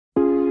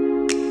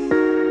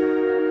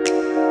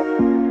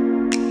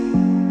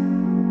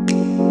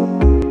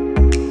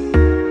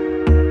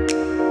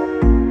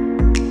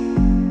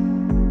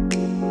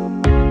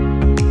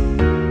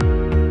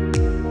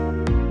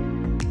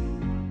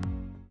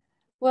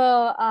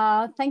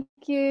Well, thank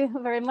you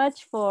very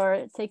much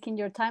for taking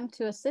your time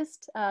to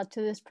assist to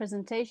this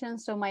presentation.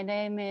 So my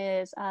name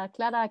is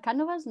Clara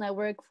Canovas, and I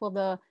work for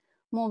the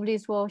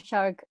Maldives whale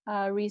shark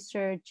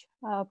research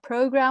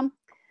program.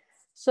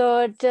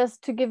 So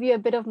just to give you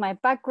a bit of my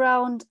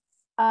background,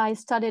 I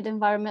studied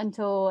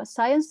environmental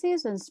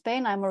sciences in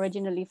Spain. I'm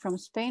originally from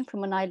Spain,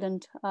 from an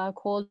island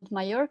called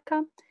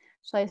Mallorca.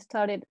 So I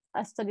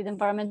studied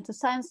environmental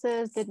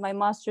sciences, did my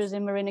master's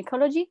in marine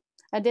ecology.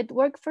 I did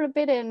work for a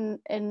bit in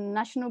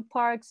national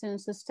parks and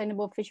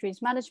sustainable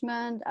fisheries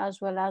management, as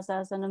well as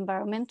an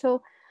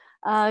environmental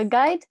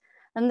guide.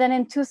 And then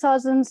in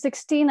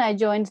 2016, I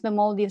joined the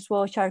Maldives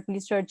whale shark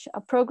research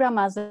program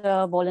as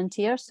a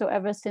volunteer. So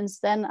ever since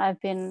then, I've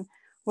been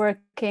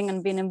working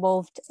and been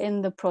involved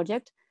in the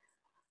project.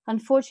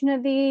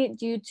 Unfortunately,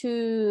 due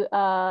to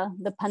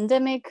the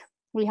pandemic,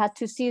 we had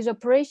to cease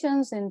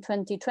operations in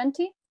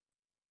 2020.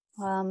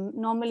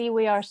 Normally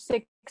we are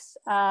 6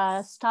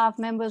 staff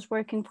members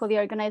working for the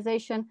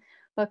organization,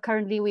 but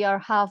currently we are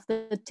half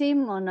the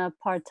team on a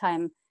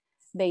part-time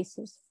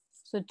basis.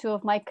 So 2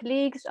 of my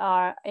colleagues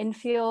are in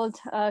field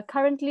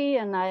currently,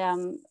 and I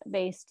am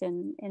based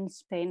in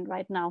Spain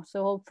right now.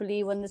 So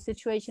hopefully when the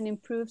situation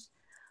improves,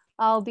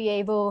 I'll be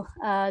able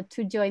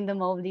to join the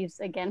Maldives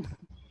again.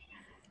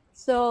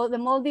 So the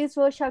Maldives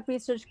Whale Shark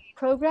Research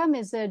Program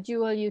is a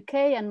dual UK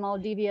and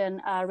Maldivian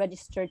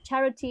registered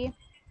charity.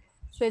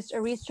 So it's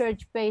a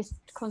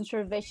research-based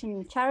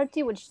conservation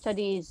charity which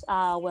studies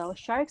whale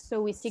sharks.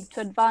 So we seek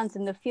to advance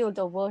in the field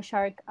of whale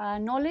shark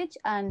knowledge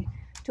and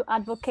to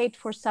advocate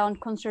for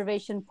sound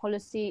conservation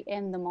policy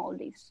in the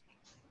Maldives.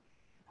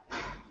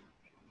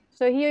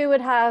 So here you would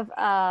have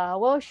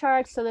whale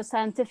sharks. So the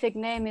scientific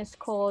name is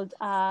called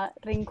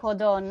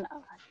Rhincodon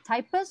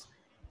typus.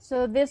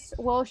 So this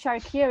whale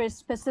shark here is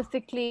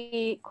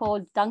specifically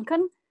called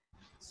Duncan.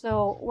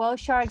 So whale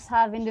sharks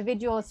have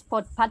individual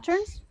spot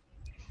patterns.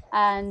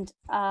 And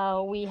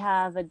we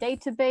have a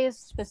database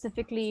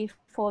specifically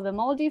for the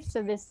Maldives.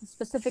 So this is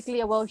specifically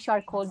a whale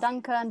shark called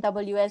Duncan,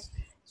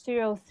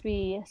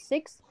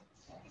 WS036.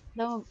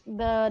 The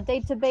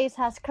database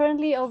has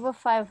currently over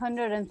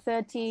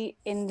 530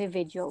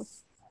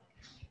 individuals.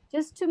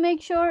 Just to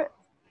make sure,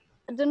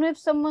 I don't know if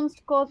someone's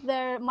got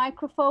their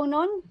microphone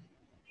on.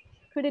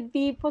 Could it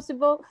be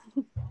possible?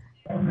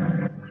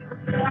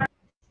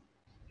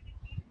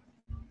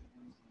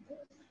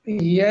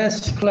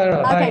 Yes, Clara.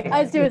 Okay, hi.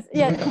 I do it.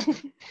 Yeah.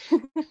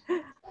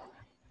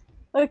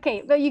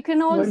 Okay, but you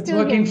can all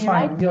still hear me,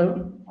 fine.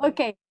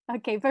 right?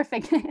 Okay,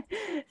 perfect.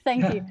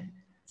 Thank you.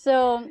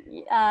 So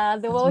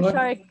the whale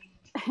shark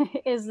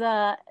is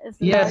the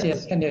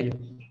yes, can hear you.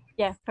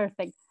 Yeah,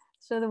 perfect.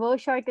 So the whale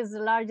shark is the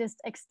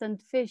largest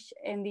extant fish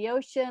in the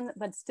ocean,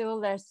 but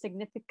still there's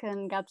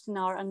significant gaps in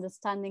our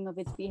understanding of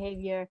its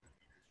behavior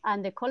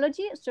and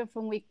ecology. So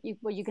from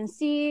what you can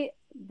see,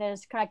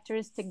 there's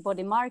characteristic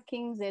body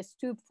markings, there's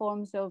 2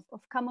 forms of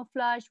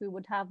camouflage. We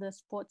would have the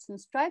spots and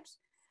stripes,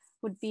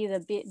 would be the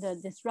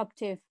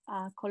disruptive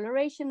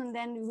coloration, and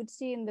then we would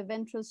see in the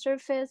ventral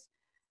surface,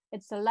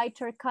 it's a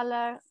lighter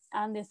color,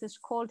 and this is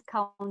called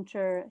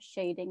counter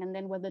shading. And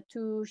then where the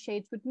 2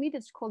 shades would meet,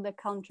 it's called the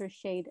counter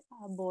shade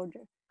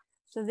border.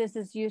 So this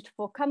is used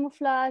for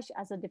camouflage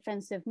as a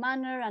defensive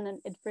manner, and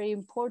it's very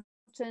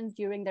important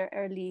during their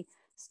early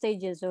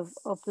stages of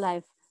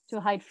life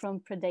to hide from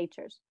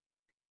predators.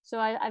 So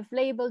I've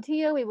labeled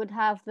here, we would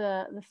have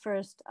the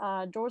first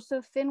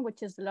dorsal fin,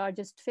 which is the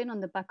largest fin on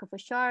the back of a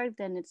shark.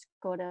 Then it's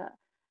got a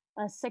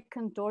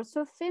second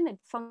dorsal fin.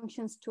 It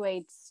functions to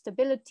aid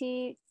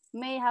stability,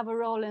 may have a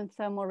role in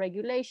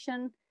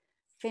thermoregulation.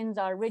 Fins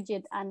are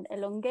rigid and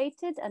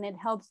elongated, and it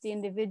helps the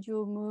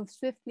individual move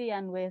swiftly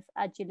and with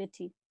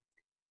agility.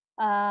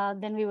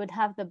 Then we would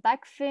have the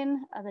back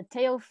fin, the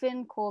tail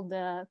fin called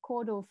the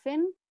caudal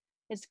fin.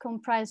 It's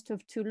comprised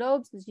of 2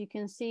 lobes. As you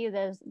can see,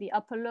 there's the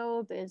upper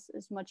lobe is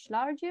much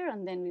larger,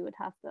 and then we would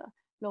have the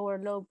lower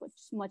lobe, which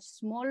is much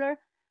smaller.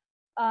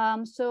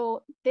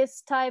 So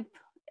this type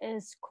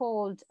is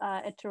called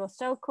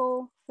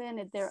heterocercal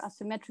fin. They're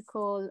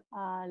asymmetrical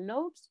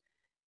lobes.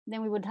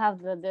 Then we would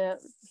have the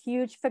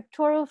huge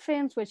pectoral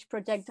fins, which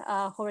project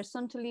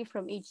horizontally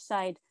from each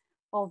side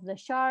of the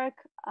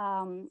shark.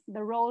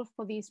 The role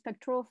for these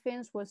pectoral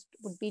fins would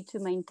be to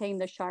maintain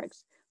the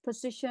shark's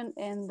position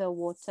in the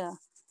water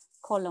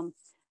column.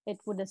 It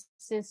would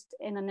assist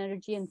in an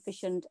energy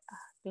efficient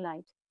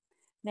glide.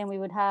 Then we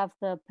would have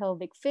the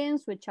pelvic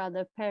fins, which are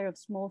the pair of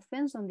small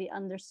fins on the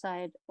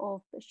underside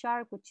of the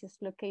shark, which is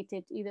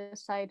located either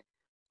side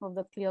of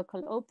the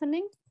cloacal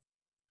opening.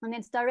 And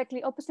it's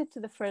directly opposite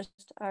to the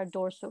first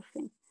dorsal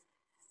fin.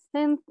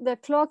 Then the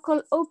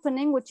cloacal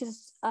opening, which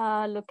is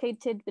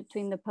located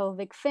between the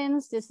pelvic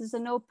fins. This is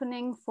an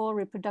opening for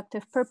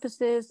reproductive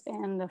purposes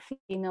in the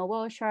female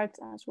whale sharks,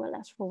 as well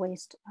as for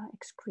waste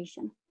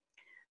excretion.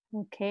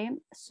 Okay,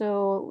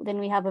 so then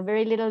we have a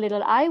very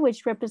little eye,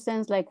 which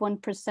represents like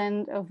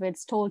 1% of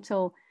its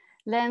total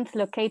length,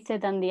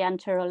 located on the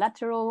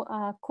anterolateral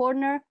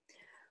corner.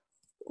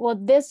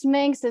 What this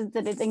makes is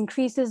that it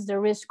increases the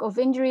risk of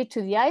injury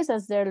to the eyes,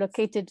 as they're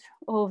located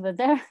over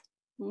there.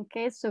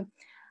 Okay, so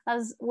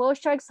As whale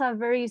sharks have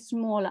very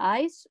small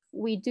eyes,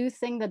 we do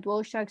think that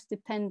whale sharks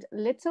depend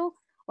little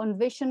on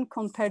vision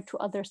compared to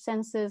other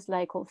senses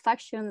like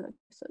olfaction,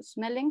 so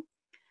smelling.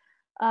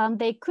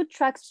 They could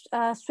track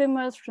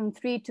swimmers from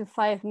 3 to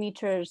 5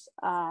 meters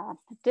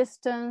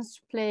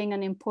distance, playing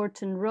an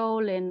important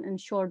role in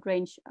short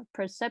range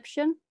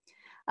perception.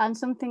 And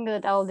something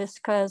that I'll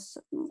discuss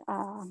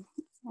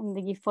in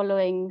the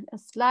following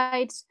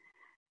slides.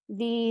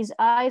 These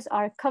eyes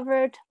are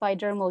covered by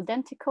dermal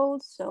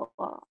denticles. So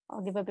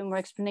I'll give a bit more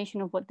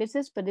explanation of what this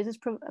is, but this is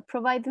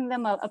providing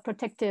them a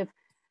protective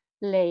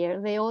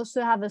layer. They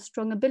also have a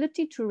strong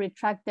ability to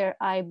retract their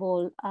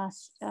eyeball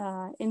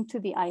into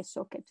the eye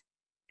socket.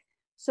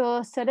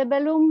 So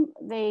cerebellum,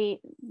 they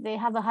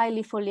have a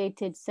highly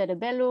foliated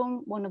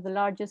cerebellum, one of the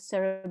largest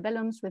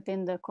cerebellums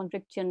within the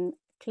chondrichthyon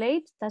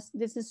clade.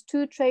 This is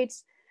two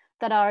traits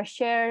that are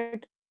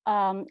shared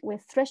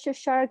with thresher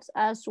sharks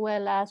as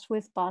well as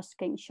with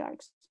basking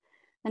sharks.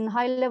 And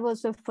high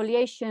levels of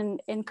foliation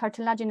in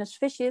cartilaginous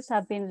fishes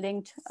have been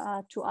linked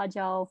to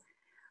agile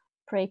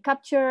prey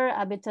capture,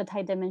 habitat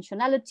high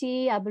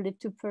dimensionality, ability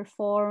to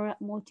perform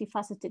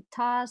multifaceted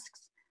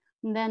tasks.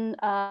 And then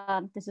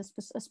this is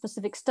a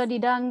specific study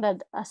done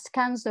that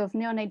scans of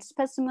neonate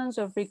specimens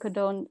of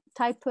Rhicodon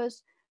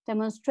typus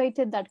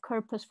demonstrated that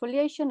corpus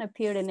foliation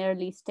appeared in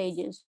early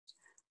stages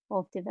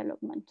of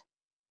development.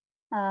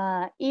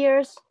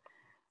 Ears.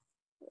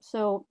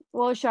 So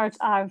whale sharks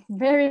are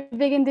very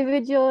big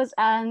individuals,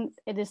 and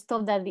it is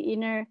thought that the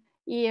inner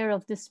ear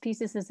of this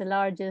species is the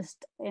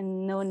largest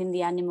known in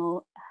the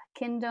animal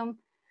kingdom.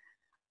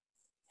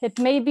 It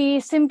may be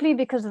simply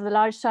because of the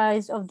large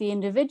size of the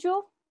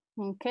individual,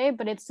 okay,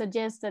 but it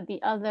suggests that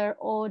the other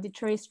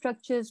auditory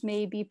structures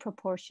may be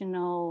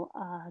proportional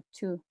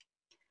too.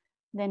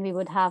 Then we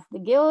would have the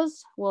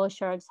gills. Whale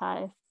sharks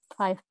have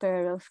 5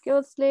 pair of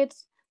gill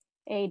slits,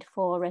 8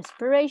 for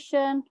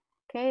respiration,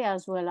 okay,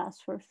 as well as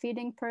for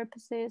feeding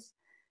purposes.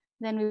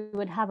 Then we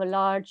would have a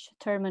large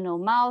terminal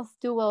mouth.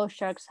 Do whale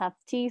sharks have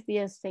teeth?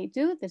 Yes, they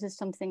do. This is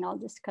something I'll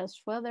discuss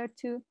further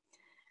too.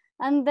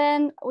 And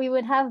then we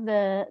would have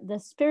the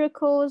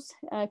spiracles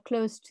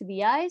close to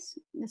the eyes.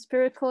 The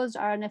spiracles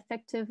are an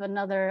effective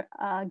another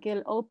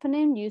gill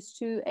opening used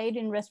to aid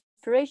in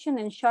respiration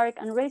in shark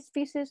and ray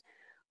species,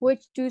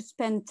 which do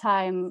spend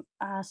time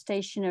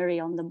stationary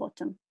on the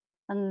bottom.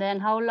 And then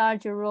how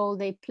large a role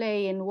they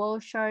play in whale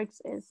sharks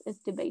is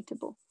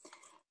debatable.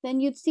 Then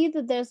you'd see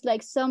that there's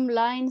like some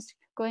lines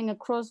going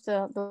across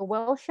the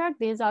whale shark.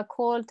 These are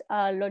called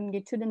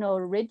longitudinal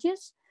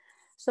ridges.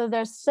 So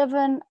there's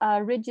 7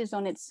 ridges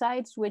on its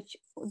sides, which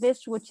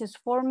is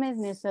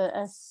forming is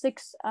a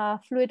 6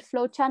 fluid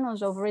flow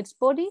channels over its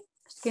body,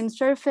 skin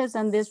surface,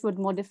 and this would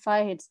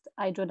modify its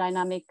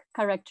hydrodynamic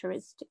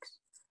characteristics.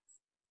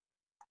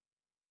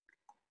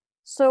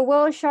 So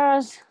whale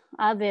sharks,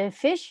 are they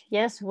fish?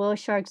 Yes, whale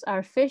sharks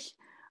are fish.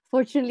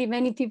 Fortunately,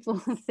 many people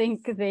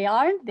think they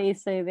aren't. They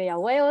say they are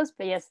whales,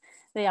 but yes,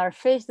 they are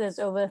fish. There's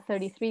over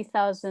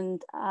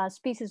 33,000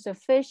 species of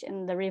fish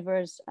in the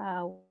rivers,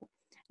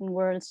 in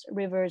world's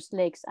rivers,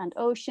 lakes, and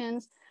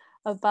oceans.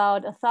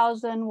 About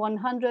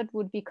 1,100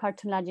 would be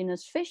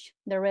cartilaginous fish.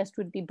 The rest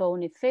would be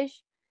bony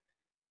fish.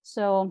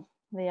 So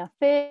they are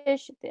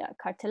fish, they are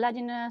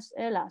cartilaginous,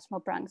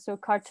 elasmobranchs. So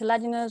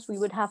cartilaginous, we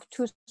would have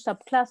 2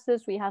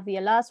 subclasses. We have the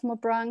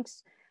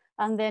elasmobranchs,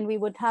 and then we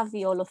would have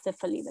the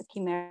holocephaly, the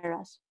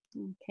chimeras.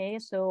 Okay,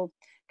 so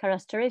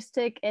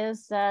characteristic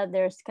is that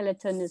their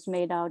skeleton is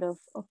made out of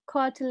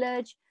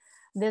cartilage.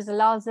 This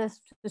allows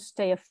us to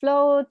stay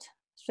afloat,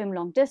 swim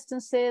long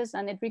distances,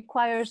 and it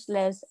requires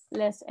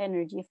less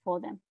energy for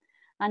them.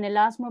 An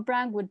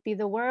elasmobranch would be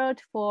the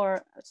word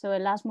for, so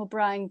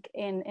elasmobranch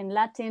in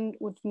Latin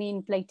would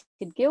mean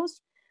plated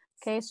gills.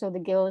 Okay, so the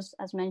gills,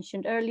 as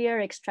mentioned earlier,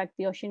 extract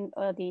the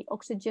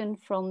oxygen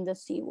from the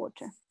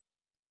seawater.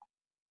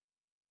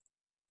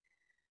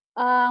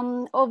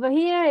 Over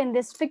here in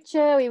this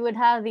picture, we would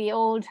have the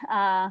old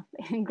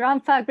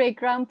grandpa, great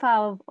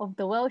grandpa of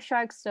the whale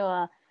sharks. So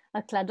a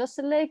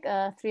cladocelic,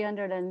 a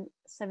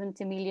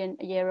 370 million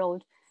year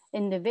old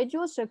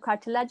individual. So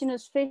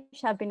cartilaginous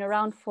fish have been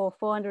around for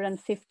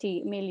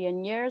 450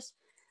 million years.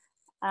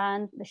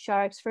 And the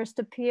sharks first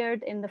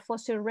appeared in the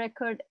fossil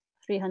record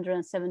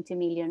 370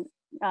 million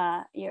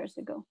years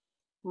ago.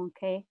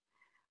 Okay.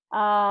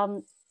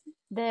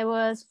 There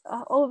was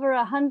over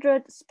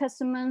 100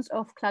 specimens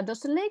of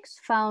cladocelics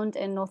found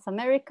in North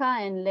America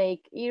and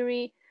Lake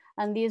Erie,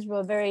 and these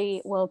were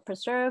very well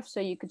preserved. So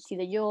you could see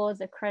the jaws,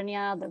 the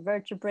crania, the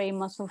vertebrae,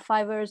 muscle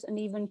fibers, and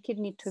even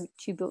kidney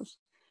tubules.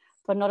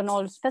 But not in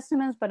all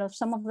specimens, but of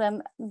some of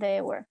them they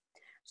were.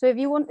 So if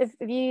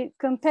you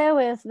compare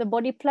with the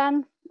body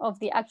plan of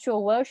the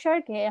actual whale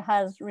shark, it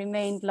has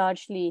remained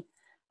largely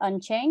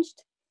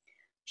unchanged.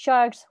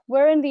 Sharks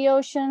were in the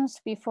oceans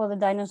before the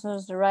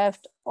dinosaurs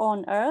arrived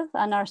on Earth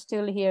and are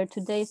still here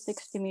today,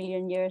 60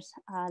 million years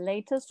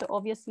later. So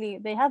obviously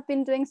they have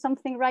been doing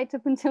something right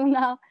up until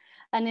now,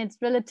 and it's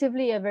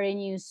relatively a very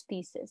new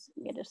species.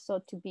 It is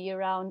thought to be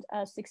around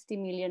 60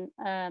 million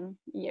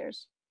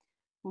years.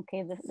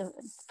 Okay, the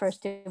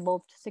first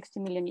evolved 60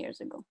 million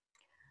years ago.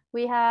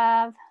 we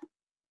have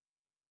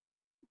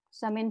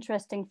some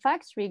interesting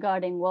facts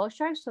regarding whale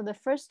sharks. So the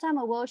first time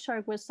a whale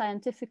shark was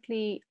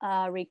scientifically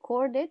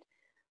recorded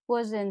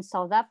was in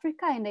South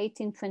Africa in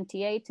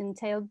 1828 in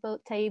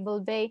Table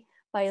Bay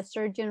by a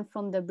surgeon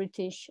from the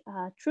British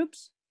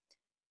troops.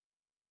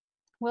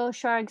 Whale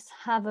sharks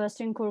have a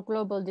single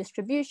global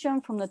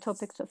distribution from the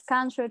tropics of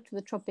Cancer to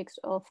the tropics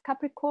of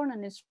Capricorn,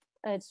 and it's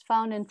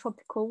found in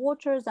tropical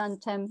waters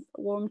and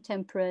warm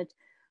temperate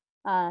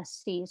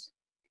seas.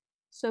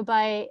 So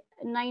by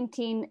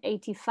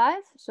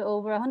 1985, so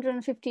over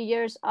 150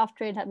 years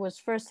after it was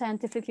first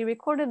scientifically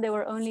recorded, there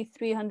were only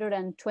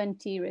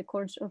 320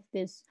 records of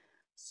this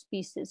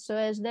species. So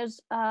as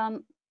there's a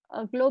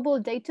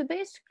global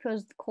database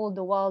called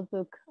the Wild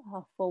Book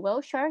for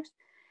whale sharks.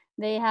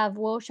 They have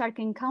whale shark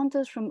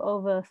encounters from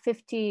over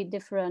 50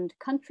 different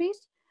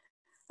countries.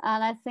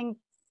 And I think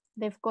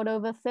they've got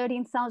over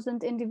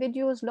 13,000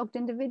 individuals, logged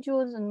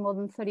individuals, and more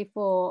than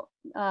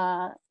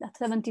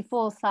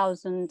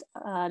 74,000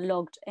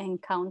 logged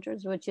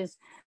encounters, which is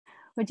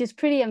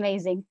pretty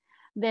amazing.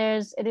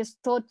 It is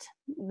thought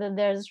that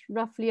there's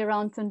roughly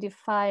around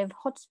 25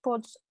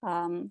 hotspots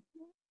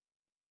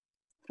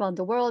throughout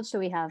the world. So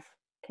we have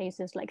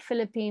cases like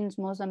Philippines,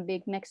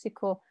 Mozambique,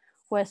 Mexico,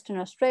 Western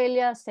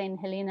Australia, St.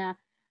 Helena,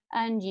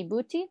 and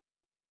Djibouti.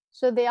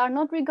 So they are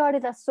not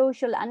regarded as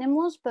social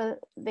animals, but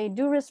they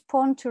do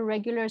respond to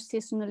regular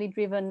seasonally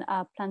driven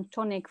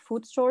planktonic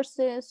food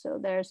sources. So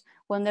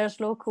when there's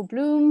local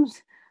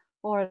blooms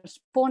or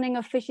spawning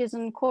of fishes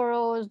and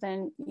corals,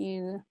 then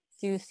you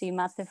do see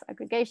massive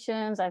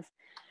aggregations. I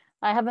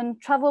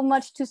haven't traveled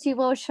much to see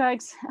whale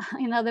sharks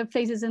in other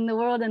places in the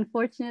world,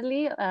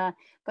 unfortunately,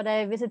 but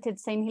I visited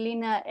St.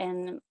 Helena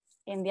in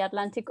the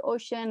Atlantic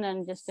Ocean,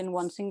 and just in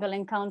one single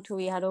encounter,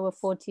 we had over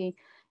 40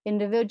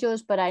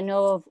 individuals, but I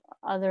know of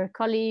other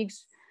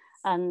colleagues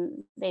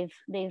and they've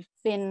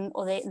been,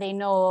 or they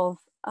know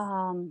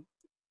of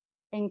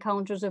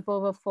encounters of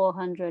over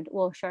 400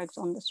 whale sharks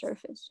on the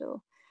surface.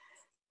 So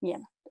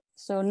yeah,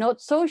 so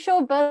not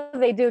social, but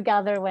they do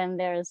gather when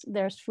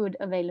there's food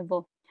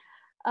available.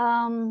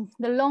 The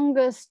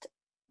longest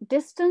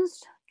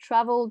distance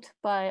traveled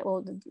by,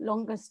 or the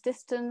longest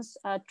distance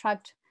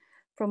tracked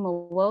from a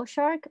whale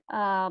shark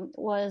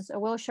was a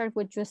whale shark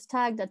which was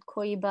tagged at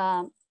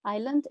Coiba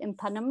Island in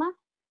Panama.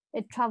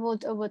 It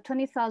traveled over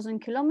 20,000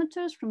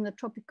 kilometers from the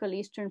tropical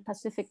Eastern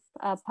Pacific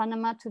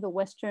Panama to the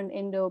Western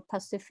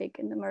Indo-Pacific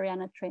in the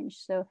Mariana Trench.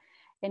 So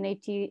in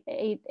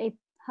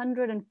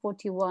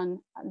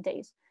 841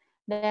 days.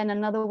 Then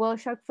another whale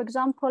shark, for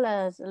example,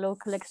 as a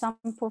local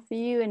example for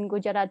you, in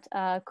Gujarat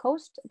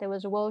coast, there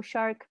was a whale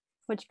shark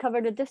which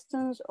covered a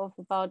distance of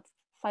about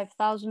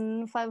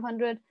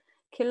 5,500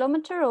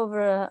 kilometers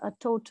over a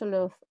total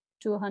of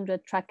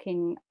 200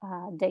 tracking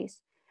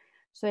days.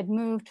 So it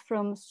moved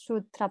from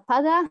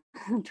Sutrapada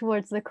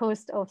towards the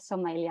coast of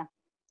Somalia.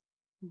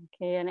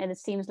 Okay, and it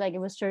seems like it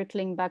was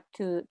circling back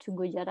to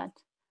Gujarat.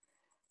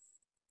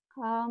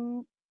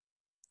 Okay.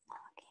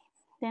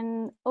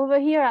 Then over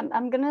here,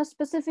 I'm gonna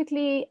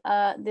specifically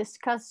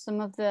discuss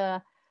some of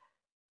the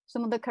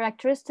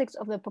characteristics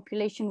of the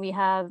population we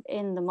have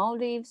in the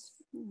Maldives.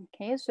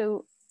 Okay,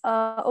 so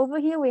over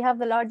here we have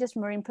the largest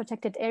marine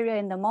protected area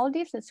in the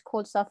Maldives. It's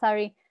called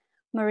Sathari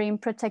Marine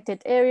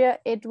Protected Area.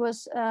 It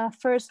was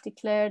first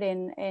declared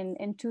in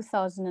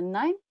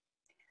 2009.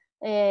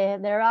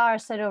 There are a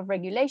set of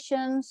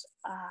regulations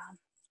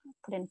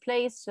put in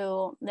place.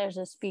 So there's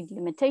a speed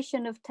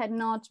limitation of 10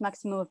 knots,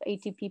 maximum of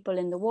 80 people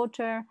in the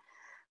water,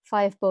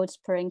 5 boats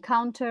per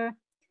encounter.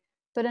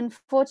 But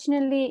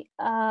unfortunately,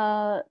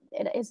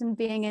 it isn't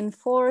being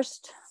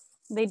enforced.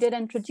 They did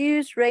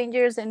introduce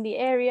rangers in the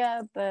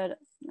area, but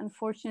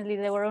unfortunately,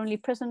 they were only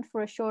present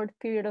for a short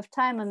period of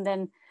time, and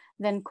then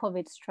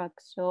COVID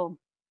struck. So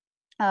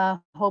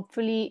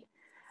hopefully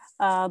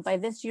by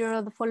this year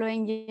or the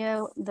following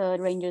year, the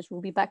rangers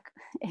will be back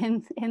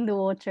in the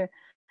water.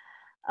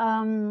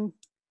 In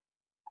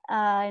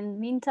the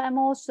meantime,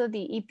 also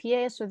the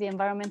EPA, so the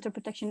Environmental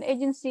Protection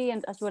Agency,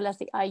 and as well as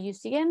the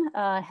IUCN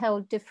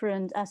held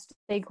different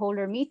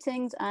stakeholder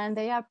meetings, and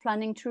they are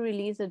planning to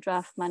release a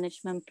draft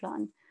management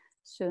plan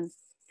soon.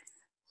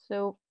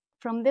 So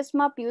from this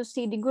map, you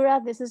see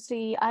Digura. This is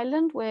the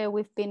island where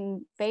we've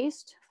been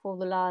based for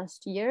the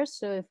last year.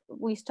 So if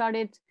we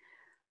started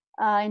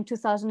in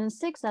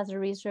 2006 as a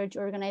research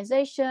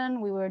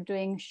organization. We were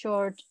doing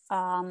short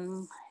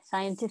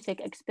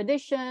scientific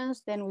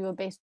expeditions. Then we were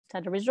based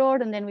at a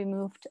resort, and then we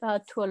moved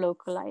to a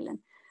local island.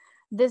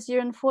 This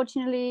year,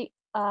 unfortunately,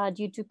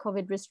 due to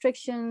COVID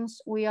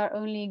restrictions, we are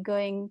only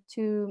going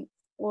to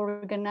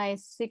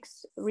organize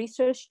 6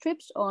 research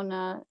trips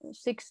on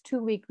 6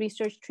 2-week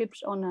research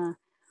trips on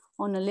a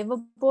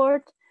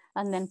liveaboard,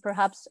 and then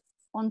perhaps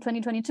on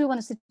 2022, when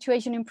the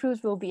situation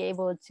improves, we'll be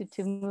able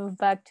to move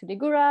back to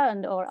Digura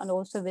and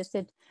also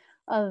visit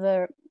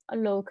other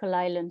local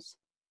islands.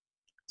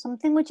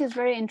 Something which is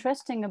very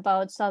interesting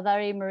about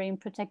Sathari Marine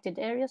Protected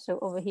Area. So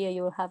over here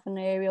you will have an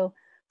aerial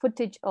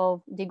footage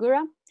of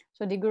Digura.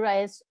 So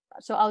Digura is,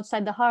 so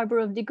outside the harbor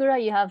of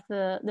Digura, you have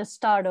the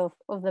start of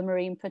the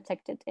Marine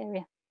Protected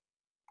Area.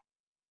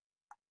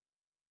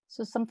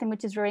 So something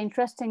which is very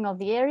interesting of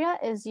the area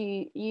is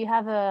you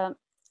have a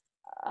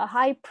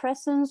high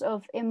presence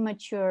of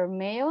immature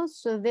males.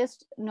 So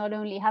this not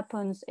only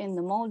happens in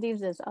the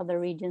Maldives, there's other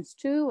regions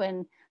too.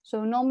 And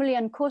so normally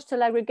on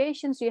coastal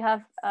aggregations, you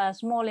have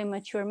small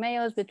immature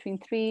males between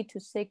 3 to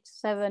 6,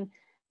 7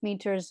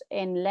 meters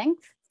in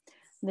length.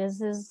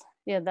 This is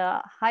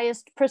the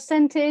highest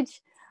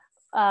percentage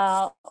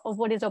of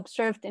what is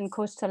observed in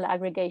coastal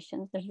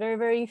aggregations. There's very,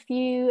 very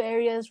few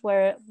areas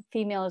where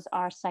females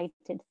are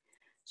sighted.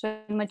 So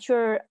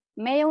mature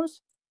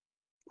males,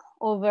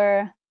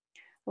 over, I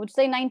would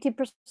say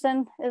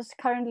 90% is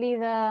currently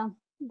the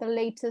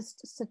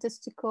latest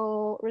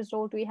statistical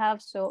result we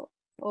have. So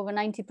over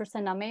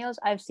 90% are males.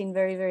 I've seen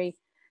very, very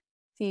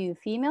few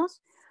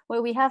females.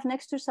 What we have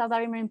next to South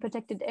Arctic Marine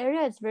Protected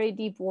Area, it's very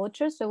deep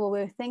water. So what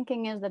we're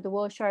thinking is that the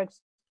whale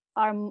sharks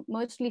are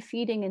mostly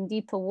feeding in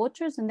deeper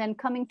waters and then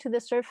coming to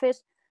the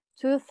surface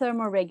to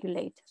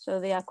thermoregulate. So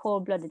they are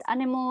cold-blooded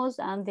animals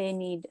and they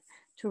need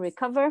to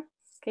recover.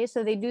 Okay,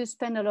 so they do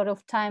spend a lot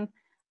of time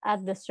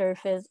at the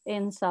surface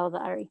in South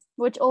Ari,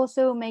 which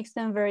also makes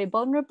them very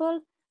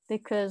vulnerable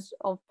because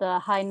of the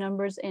high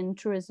numbers in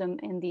tourism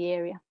in the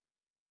area.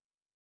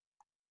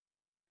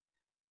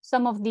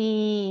 Some of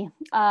the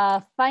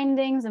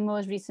findings, the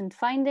most recent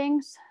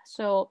findings.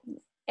 So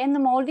in the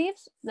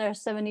Maldives, there are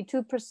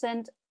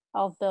 72%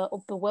 of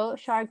the whale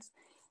sharks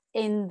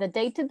in the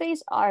database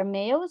are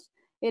males.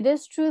 It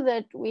is true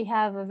that we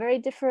have a very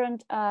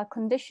different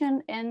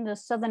condition in the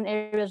southern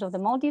areas of the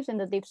Maldives, in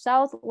the deep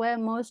south, where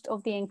most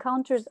of the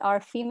encounters are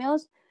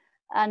females.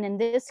 And in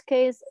this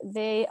case,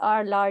 they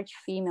are large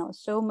females,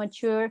 so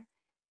mature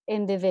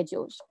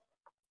individuals.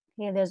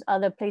 Okay, there's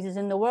other places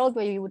in the world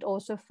where you would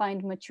also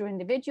find mature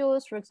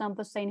individuals. For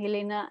example, St.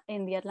 Helena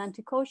in the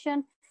Atlantic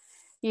Ocean.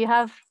 You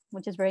have,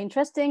 which is very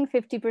interesting,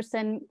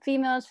 50%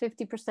 females,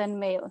 50%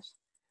 males.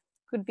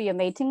 Could be a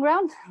mating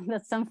ground.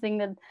 That's something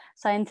that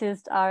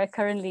scientists are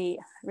currently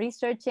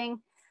researching.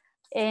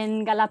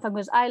 In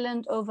Galapagos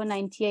Island, over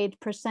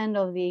 98%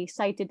 of the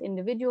sighted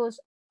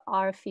individuals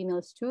are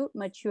females too,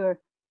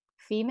 mature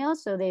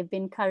females. So they've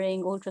been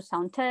carrying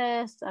ultrasound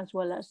tests as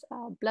well as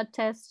blood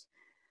tests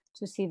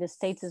to see the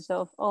status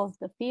of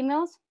the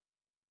females.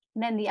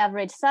 And then the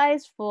average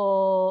size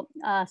for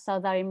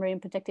South Arctic Marine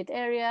Protected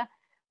Area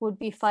would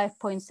be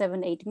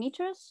 5.78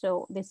 meters.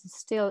 So this is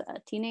still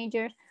a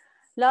teenager.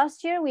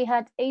 Last year, we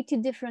had 80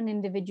 different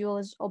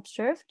individuals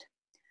observed,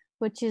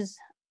 which is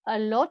a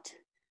lot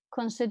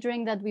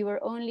considering that we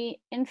were only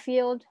in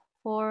field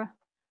for a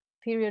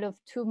period of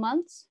 2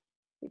 months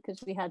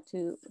because we had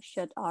to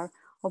shut our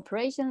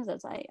operations,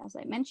 as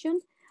I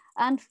mentioned,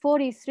 and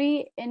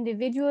 43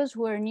 individuals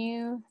were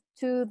new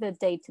to the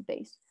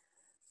database.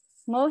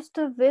 Most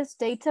of this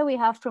data we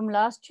have from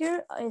last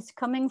year is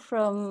coming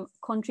from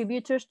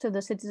contributors to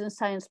the citizen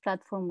science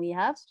platform we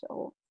have.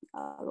 So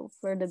I'll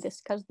further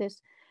discuss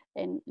this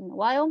in a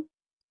while.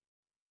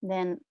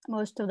 Then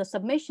most of the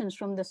submissions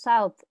from the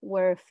south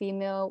were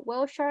female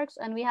whale sharks,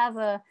 and we have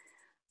a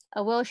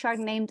whale shark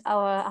named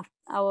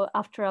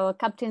after our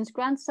captain's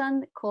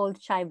grandson called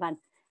Shaiban.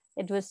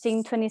 It was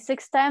seen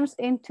 26 times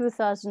in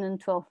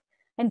 2012,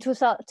 in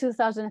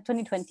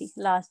 2020,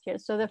 last year.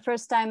 So the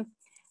first time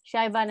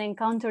Shaiban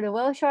encountered a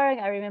whale shark,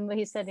 I remember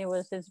he said it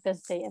was his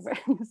best day ever.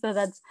 So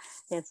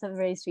it's a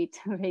very sweet,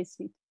 very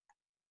sweet.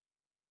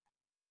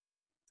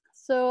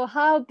 So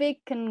how big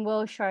can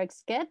whale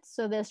sharks get?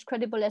 So there's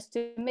credible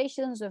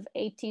estimations of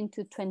 18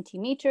 to 20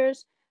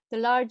 meters. The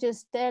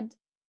largest dead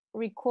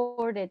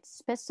recorded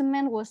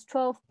specimen was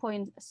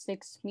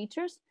 12.6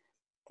 meters.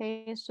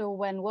 Okay, so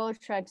when whale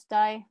sharks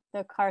die,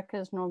 the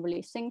carcass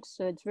normally sinks.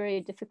 So it's very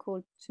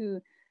difficult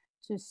to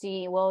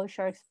see whale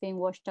sharks being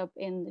washed up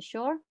in the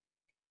shore.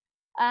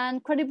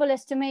 And credible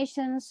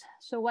estimations.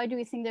 So why do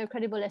we think they're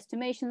credible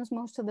estimations?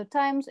 Most of the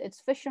times it's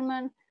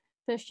fishermen.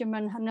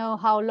 Fishermen know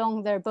how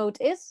long their boat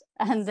is,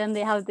 and then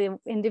they have the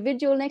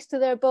individual next to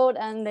their boat,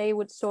 and they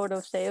would sort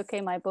of say, okay,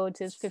 my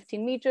boat is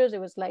 15 meters.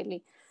 It was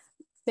slightly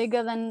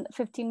bigger than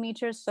 15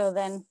 meters, so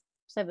then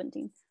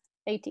 17,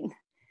 18.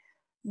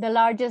 The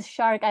largest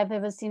shark I've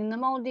ever seen in the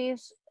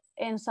Maldives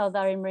in South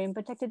Arctic Marine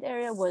Protected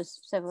Area was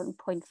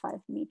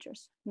 7.5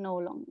 meters. No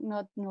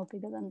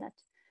bigger than that.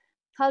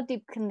 How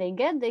deep can they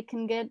get? They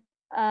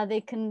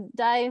can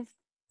dive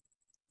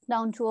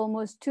down to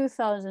almost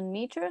 2,000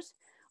 meters.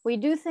 We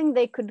do think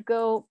they could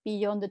go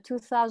beyond the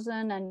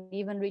 2,000 and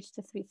even reach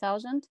the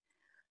 3,000.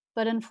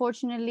 But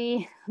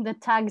unfortunately, the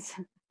tags,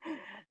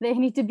 they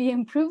need to be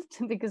improved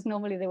because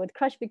normally they would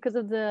crash because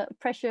of the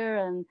pressure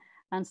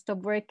and stop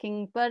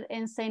working. But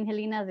in St.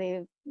 Helena,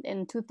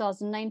 in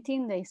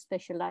 2019,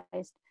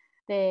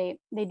 they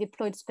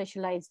deployed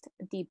specialized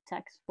deep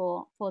tags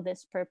for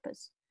this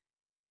purpose.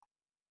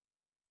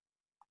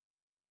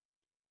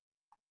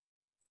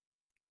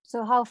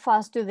 So how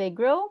fast do they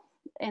grow?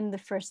 In the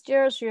first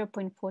year,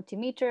 0.40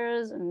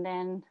 meters, and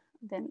then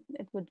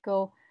it would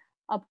go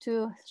up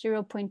to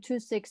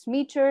 0.26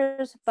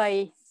 meters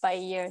by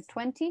year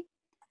 20.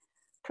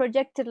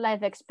 projected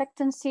life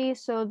expectancy.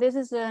 So this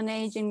is an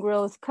age and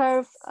growth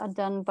curve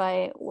done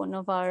by one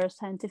of our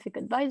scientific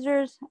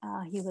advisors.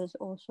 He was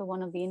also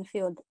one of the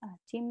infield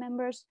team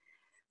members.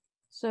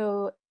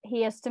 So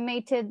he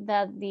estimated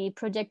that the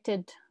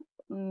projected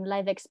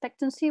life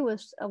expectancy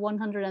was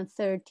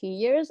 130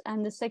 years,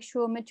 and the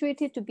sexual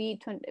maturity to be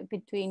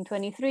between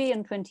 23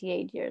 and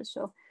 28 years.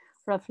 So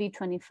roughly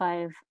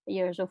 25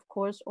 years. Of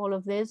course, all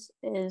of this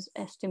is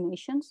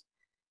estimations.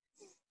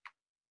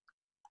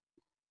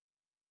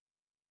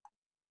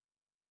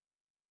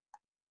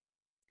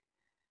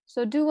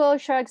 So do whale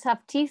sharks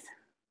have teeth?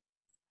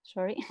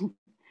 Sorry.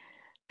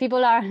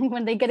 People are,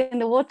 when they get in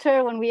the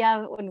water, when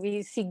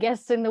we see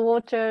guests in the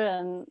water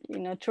and, you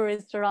know,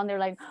 tourists around, they're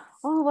like,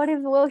 oh, what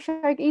if the whale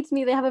shark eats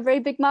me? They have a very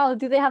big mouth.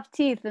 Do they have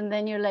teeth? And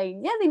then you're like,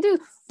 yeah, they do.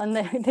 And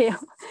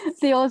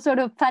they all sort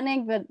of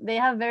panic, but they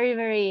have very,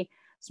 very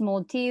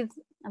small teeth,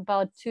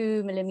 about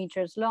 2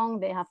 millimeters long.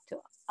 They have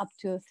up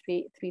to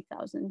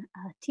 3,000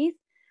 teeth.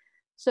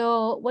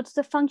 So what's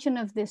the function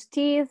of this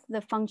teeth?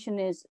 The function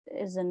is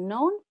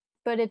unknown,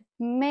 but it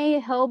may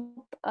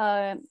help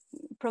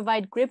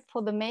provide grip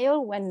for the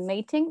male when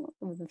mating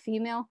with the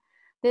female.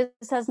 This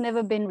has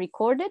never been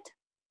recorded.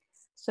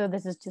 So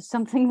this is just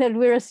something that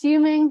we're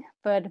assuming,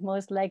 but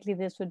most likely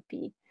this would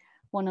be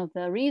one of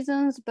the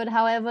reasons. But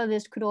however,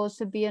 this could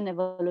also be an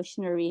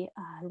evolutionary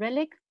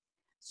relic.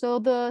 So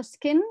the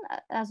skin,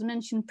 as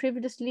mentioned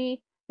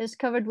previously, is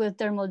covered with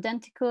dermal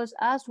denticles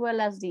as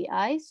well as the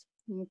eyes.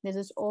 This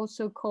is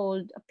also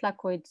called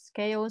placoid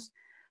scales.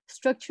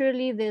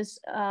 Structurally, these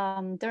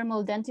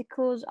dermal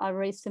denticles are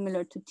very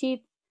similar to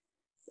teeth.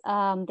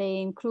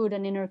 They include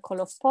an inner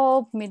coil of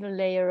pulp, middle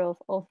layer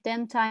of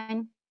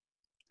dentine.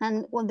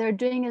 And what they're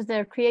doing is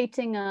they're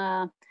creating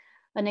an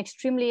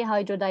extremely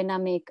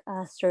hydrodynamic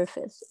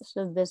surface.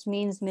 So this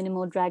means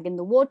minimal drag in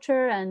the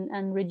water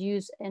and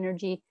reduced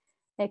energy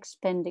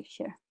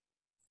expenditure.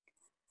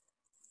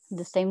 At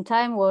the same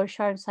time, whale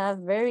sharks have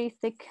very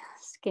thick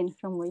skin,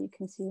 from what you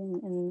can see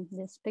in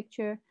this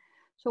picture.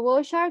 So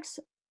whale sharks,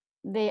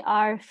 they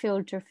are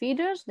filter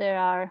feeders. There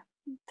are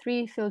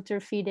 3 filter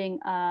feeding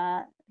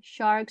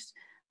sharks,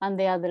 and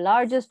they are the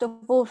largest of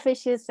all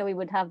fishes. So we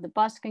would have the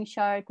basking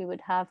shark, we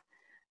would have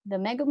the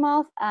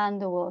megamouth,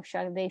 and the whale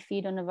shark. They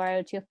feed on a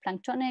variety of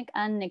planktonic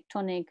and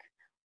nectonic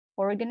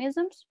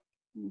organisms.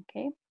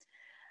 Okay.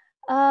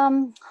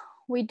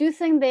 We do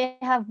think they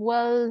have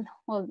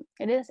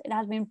it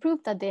has been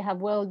proved that they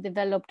have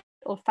well-developed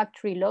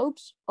olfactory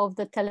lobes of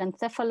the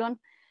telencephalon,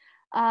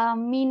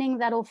 meaning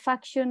that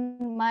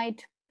olfaction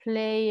might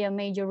play a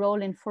major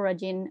role in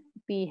foraging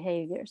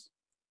behaviors.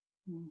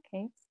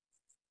 Okay.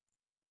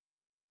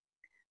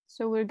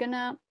 So we're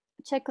gonna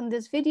check on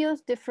these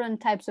videos,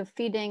 different types of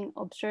feeding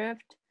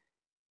observed.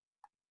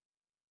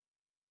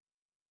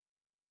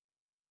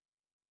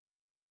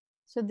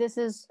 So this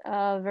is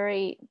a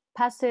very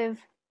passive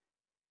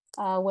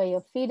way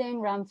of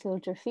feeding, ram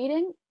filter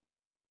feeding.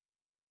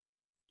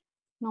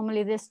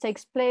 Normally this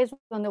takes place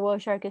when the whale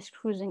shark is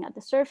cruising at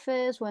the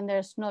surface, when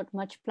there's not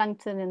much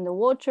plankton in the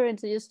water.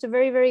 It's just a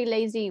very, very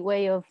lazy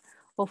way of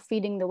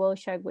feeding the whale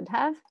shark would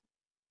have.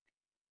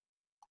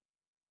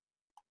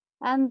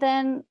 And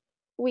then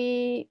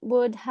we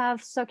would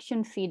have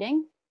suction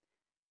feeding,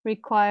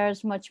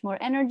 requires much more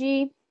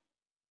energy.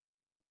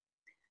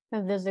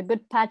 If there's a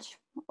good patch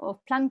of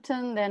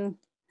plankton, then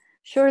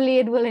surely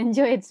it will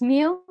enjoy its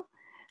meal.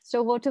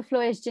 So water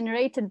flow is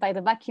generated by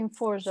the vacuum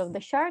force of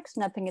the shark,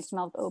 snapping its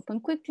mouth open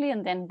quickly,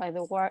 and then by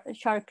the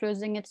shark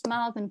closing its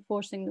mouth and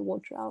forcing the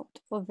water out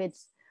of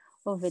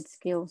its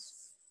gills.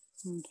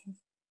 Okay.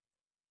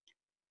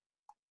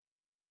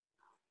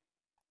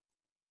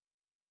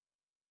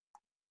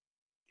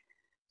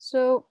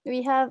 So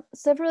we have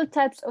several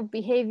types of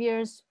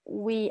behaviors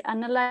we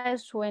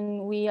analyze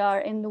when we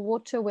are in the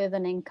water with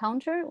an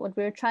encounter. What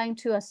we're trying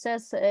to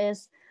assess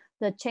is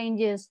the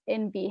changes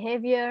in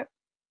behavior,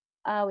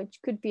 which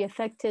could be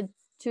affected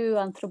to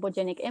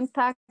anthropogenic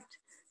impact,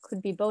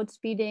 could be boat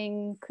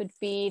speeding, could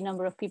be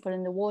number of people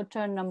in the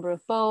water, number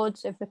of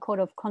boats, if the code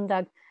of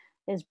conduct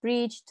is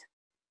breached.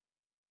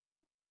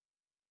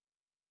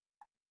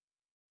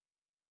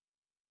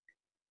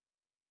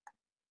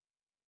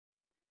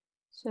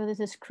 So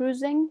this is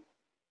cruising.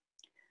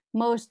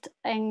 Most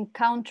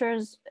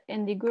encounters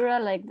in the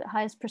Gura, like the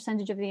highest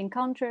percentage of the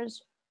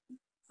encounters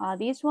are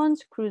these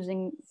ones,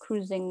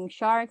 cruising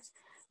sharks,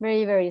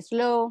 very, very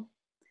slow.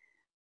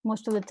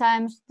 Most of the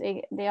times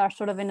they are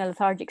sort of in a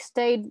lethargic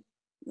state,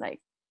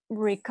 like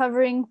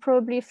recovering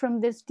probably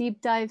from these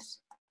deep dives.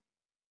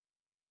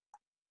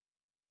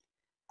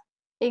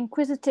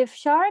 Inquisitive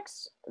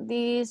sharks,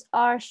 these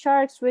are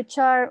sharks which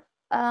are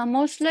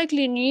most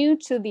likely new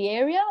to the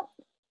area.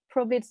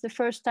 Probably it's the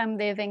first time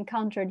they've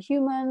encountered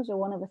humans, or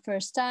one of the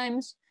first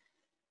times.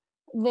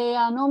 They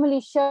are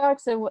normally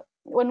sharks that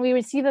when we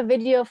receive a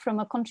video from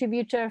a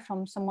contributor,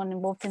 from someone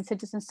involved in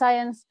citizen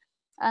science,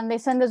 and they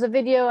send us a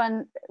video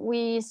and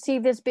we see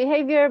this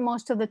behavior,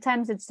 most of the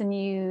times it's a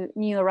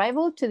new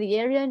arrival to the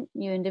area,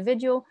 new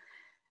individual.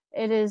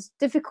 it is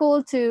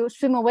difficult to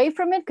swim away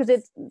from it because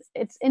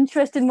it's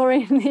interested more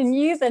in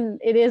you than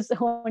it is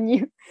on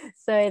you.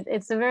 So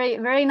it's a very,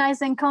 very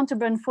nice encounter,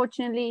 but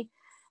unfortunately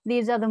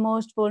these are the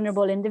most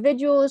vulnerable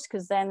individuals,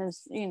 because then,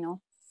 as you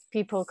know,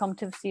 people come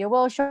to see a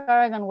whale shark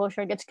and whale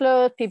shark gets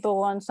close.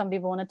 Some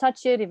people want to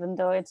touch it, even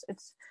though it's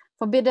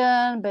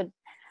forbidden, but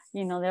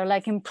you know, they're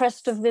like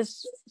impressed of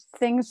this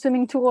thing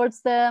swimming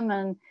towards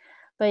them.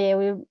 But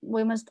yeah,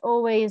 we must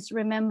always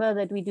remember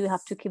that we do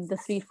have to keep the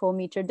 3-4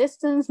 meter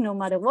distance no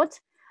matter what.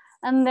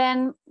 And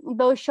then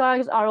those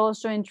sharks are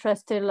also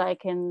interested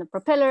like in the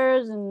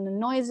propellers and the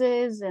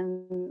noises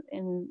and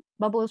in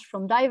bubbles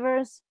from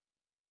divers.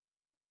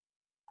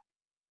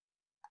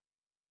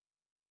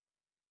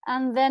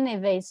 And then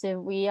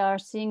evasive, we are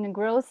seeing a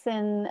growth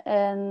in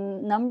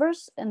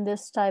numbers in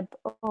this type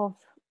of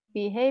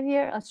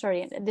behavior.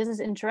 Sorry, this is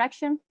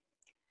interaction.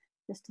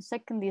 Just a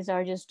second, these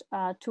are just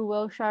 2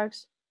 whale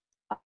sharks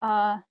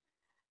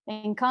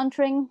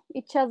encountering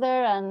each other,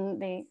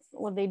 and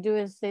what they do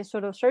is they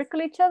sort of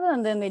circle each other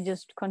and then they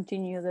just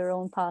continue their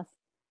own path.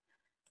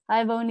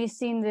 I've only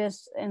seen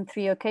this in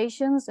 3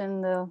 occasions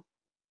in the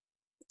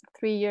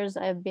 3 years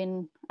I've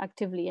been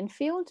actively in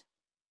field.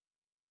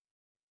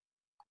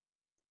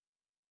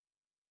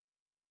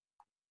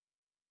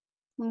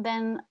 And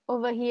then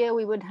over here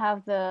we would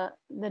have the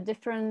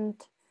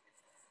different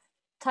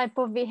type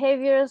of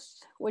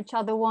behaviors, which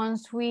are the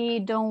ones we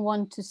don't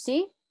want to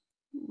see.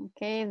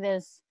 Okay,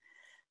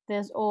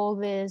 there's all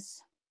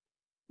this,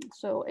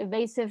 so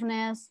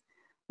evasiveness.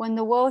 When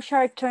the whale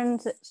shark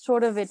turns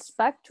sort of its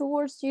back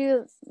towards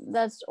you,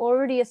 that's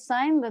already a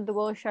sign that the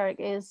whale shark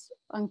is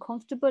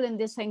uncomfortable in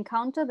this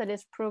encounter, that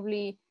is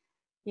probably,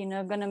 you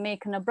know, gonna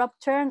make an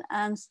abrupt turn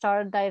and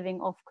start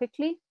diving off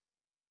quickly.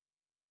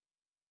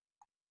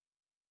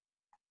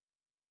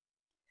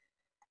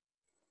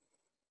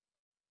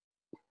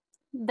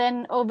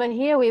 Then over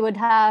here we would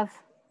have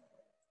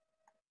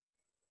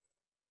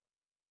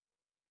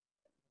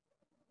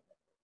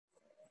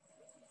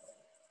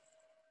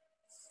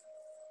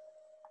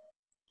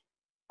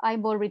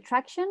eyeball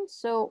retraction.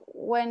 So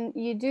when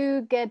you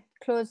do get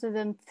closer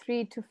than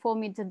 3 to 4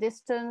 meter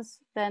distance,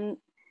 then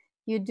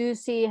you do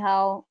see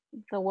how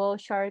the whale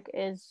shark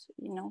is,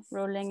 you know,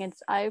 rolling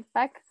its eye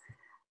back.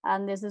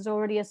 And this is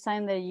already a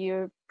sign that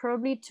you're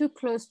probably too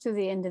close to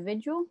the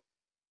individual.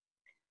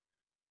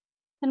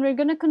 And we're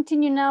going to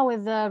continue now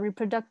with the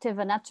reproductive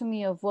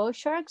anatomy of whale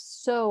sharks.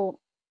 So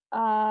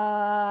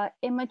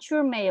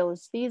immature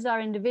males, these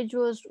are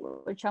individuals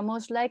which are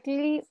most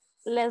likely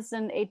less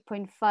than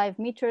 8.5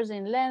 meters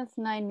in length,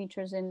 9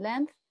 meters in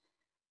length,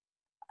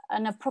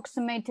 an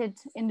approximated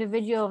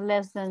individual of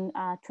less than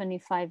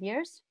 25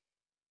 years.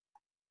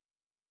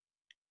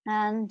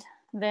 And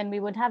then we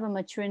would have a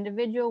mature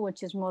individual,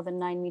 which is more than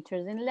 9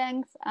 meters in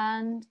length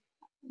and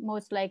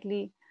most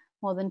likely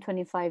more than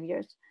 25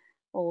 years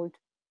old.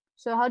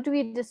 So how do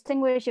we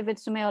distinguish if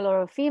it's a male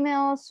or a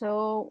female?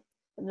 So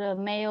the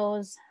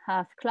males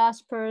have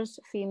claspers,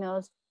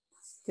 females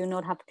do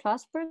not have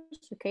claspers,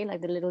 okay,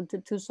 like the little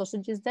two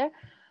sausages there.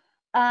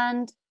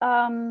 And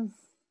how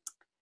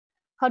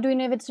do we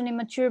know if it's an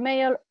immature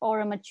male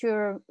or a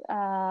mature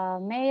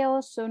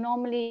male? So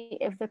normally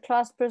if the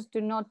claspers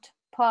do not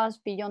pass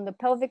beyond the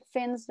pelvic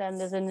fins, then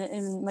there's an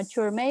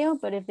immature male,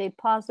 but if they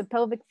pass the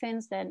pelvic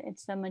fins, then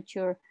it's a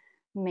mature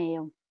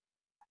male.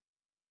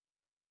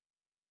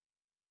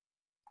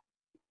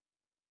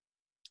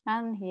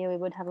 And here we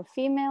would have a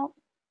female.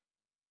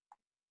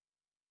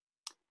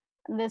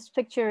 This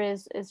picture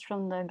is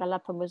from the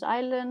Galapagos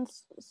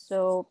Islands.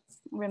 So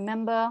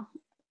remember,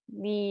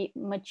 the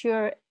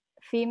mature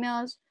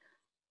females,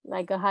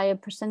 like a higher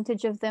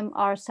percentage of them,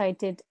 are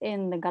sighted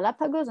in the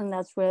Galapagos, and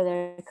that's where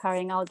they're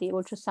carrying out the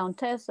ultrasound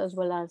tests as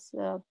well as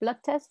blood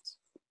tests.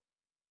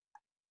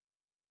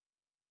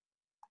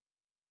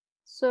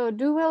 So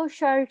do whale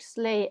sharks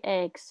lay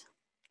eggs?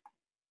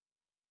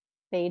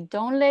 They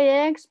don't lay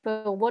eggs,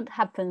 but what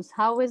happens?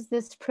 How is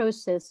this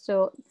process?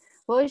 So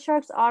whale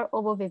sharks are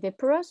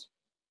ovoviviparous.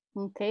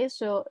 Okay,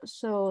 so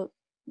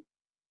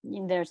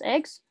there's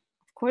eggs.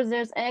 Of course,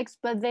 there's eggs,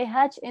 but they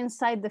hatch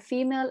inside the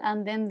female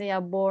and then they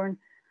are born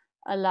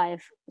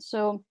alive.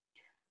 So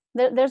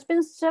there's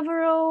been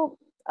several,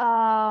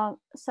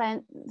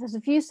 there's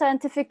a few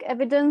scientific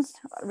evidence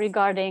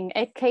regarding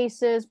egg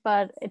cases,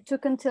 but it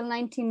took until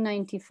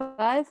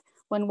 1995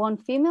 when one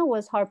female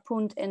was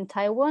harpooned in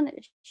Taiwan.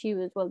 She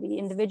was, well, the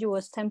individual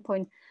was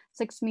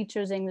 10.6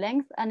 meters in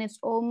length, and it's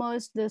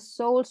almost the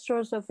sole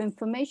source of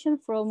information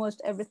for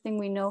almost everything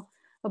we know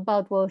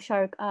about whale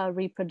shark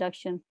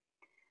reproduction.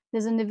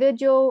 This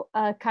individual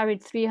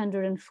carried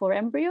 304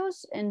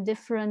 embryos in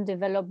different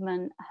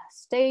development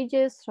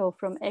stages, so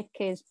from egg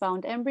case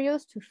bound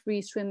embryos to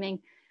free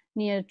swimming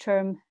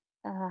near-term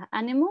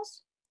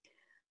animals.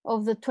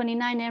 Of the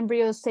 29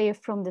 embryos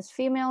saved from this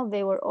female,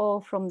 they were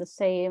all from the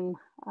same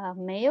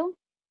male.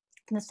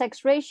 The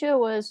sex ratio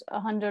was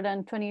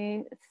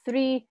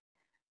 123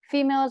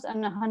 females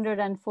and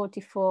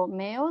 144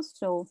 males,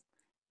 so,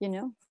 you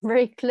know,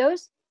 very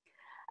close.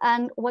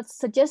 And what's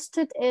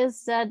suggested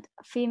is that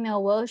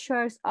female whale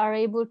sharks are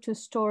able to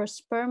store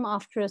sperm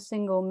after a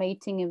single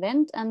mating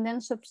event and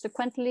then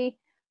subsequently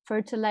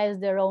fertilize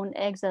their own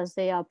eggs as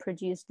they are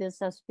produced. This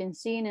has been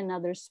seen in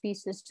other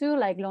species too,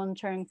 like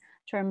long-term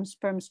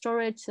sperm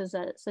storage,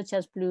 such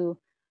as blue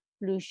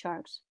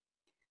sharks.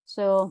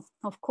 So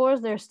of course,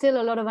 there's still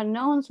a lot of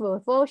unknowns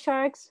with whale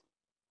sharks.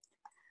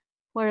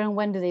 Where and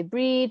when do they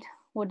breed?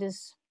 What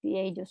is the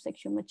age of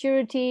sexual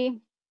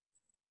maturity?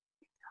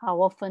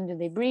 How often do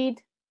they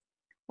breed?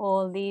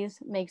 All these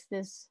makes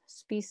this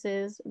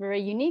species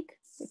very unique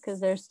because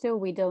there's still,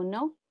 we don't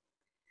know.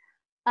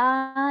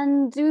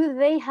 And do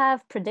they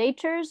have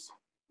predators?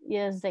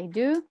 Yes, they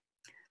do.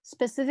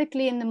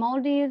 Specifically in the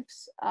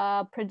Maldives,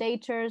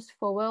 predators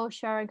for whale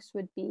sharks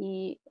would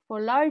be for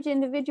large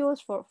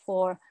individuals,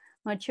 for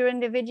mature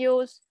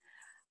individuals,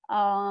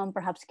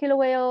 perhaps killer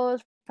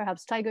whales,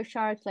 perhaps tiger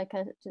sharks,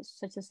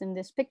 such as in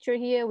this picture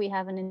here. We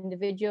have an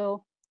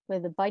individual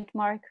with a bite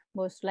mark,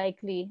 most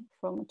likely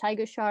from a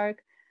tiger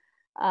shark,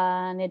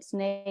 and its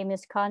name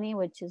is Kani,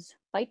 which is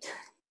bite.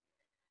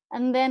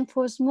 And then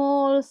for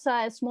smaller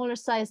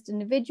sized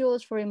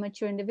individuals, for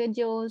immature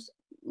individuals,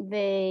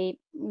 they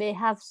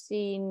have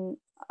seen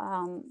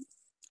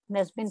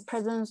there's been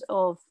presence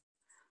of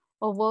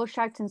whale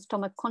sharks and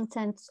stomach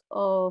contents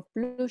of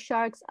blue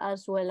sharks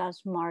as well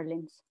as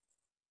marlins.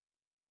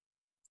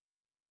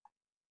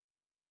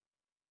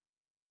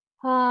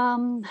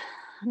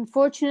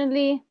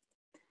 Unfortunately,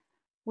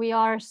 we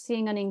are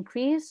seeing an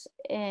increase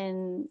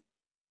in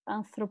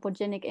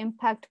anthropogenic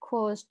impact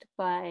caused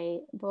by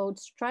boat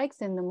strikes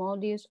in the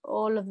Maldives.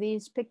 All of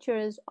these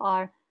pictures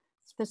are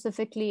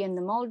specifically in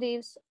the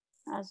Maldives.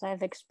 As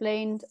I've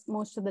explained,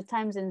 most of the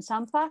times in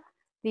Sampa,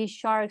 these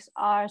sharks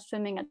are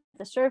swimming at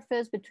the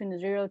surface between the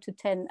 0 to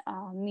 10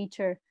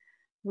 meter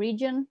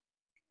region.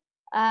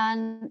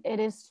 And it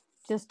is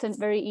just a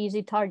very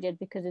easy target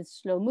because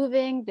it's slow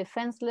moving,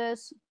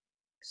 defenseless.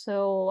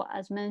 So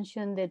as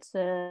mentioned, there's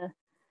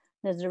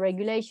a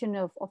regulation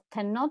of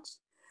 10 knots,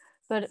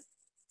 but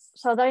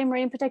Southern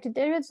Marine Protected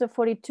Area, it's a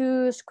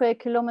 42 square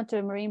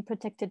kilometer marine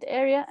protected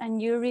area, and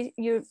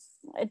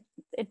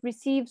it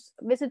receives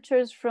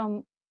visitors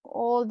from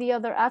all the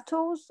other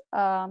atolls,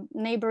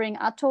 neighboring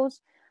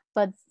atolls,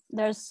 but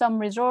there's some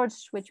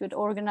resorts which would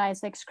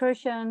organize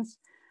excursions,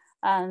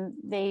 and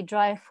they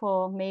drive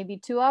for maybe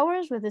 2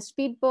 hours with a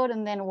speedboat,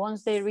 and then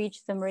once they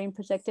reach the marine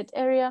protected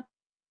area,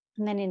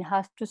 and then you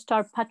have to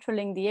start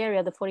patrolling the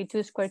area, the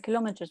 42 square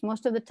kilometers.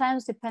 Most of the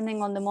times,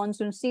 depending on the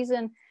monsoon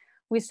season,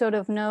 we sort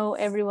of know,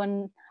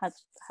 everyone has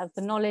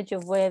the knowledge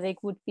of where they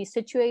would be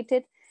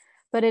situated,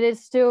 but it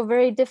is still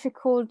very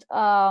difficult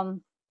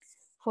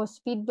for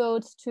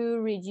speedboats to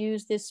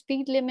reduce the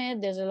speed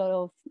limit. There's a lot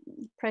of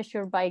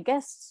pressure by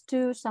guests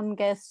too. Some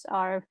guests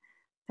are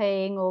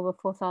paying over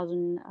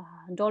 $4,000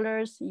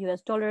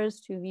 US dollars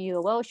to view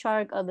a whale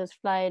shark. Others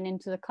flying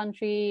into the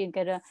country and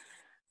get a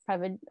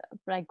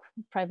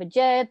private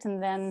jet,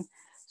 and then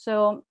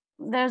so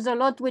there's a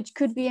lot which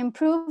could be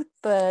improved,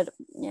 but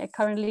yeah,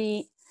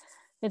 currently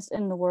it's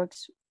in the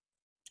works.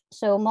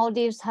 So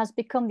Maldives has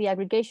become the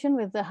aggregation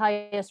with the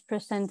highest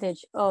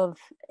percentage of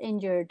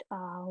injured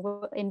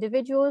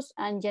individuals,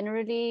 and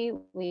generally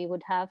we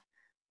would have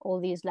all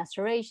these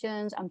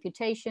lacerations,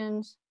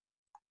 amputations.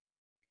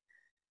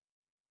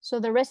 So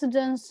the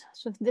residents,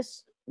 so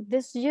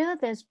this year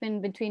there's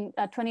been between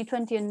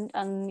 2020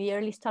 and the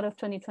early start of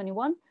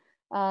 2021,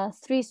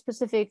 3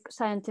 specific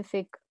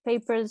scientific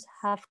papers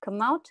have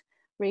come out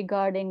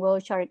regarding whale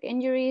shark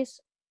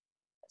injuries,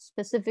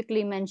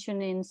 specifically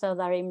mentioned in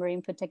Southern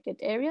Marine Protected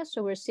Area.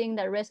 So we're seeing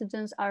that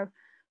residents are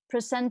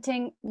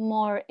presenting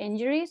more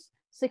injuries.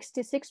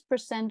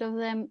 66% of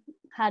them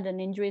had an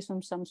injury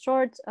of some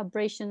sort.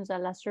 Abrasions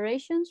and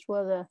lacerations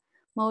were the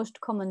most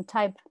common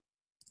type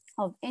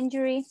of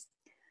injury.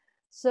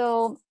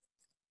 So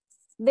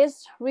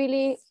this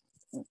really,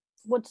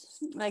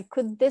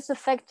 could this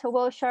affect a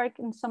whale shark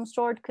in some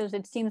sort? Because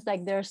it seems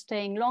like they're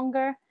staying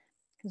longer.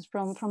 Because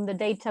from the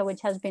data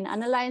which has been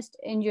analyzed,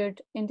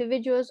 injured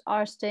individuals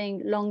are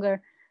staying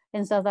longer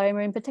in Southern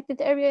Marine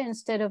Protected Area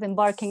instead of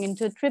embarking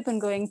into a trip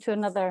and going to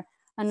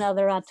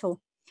another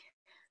atoll.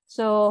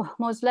 So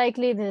most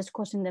likely this is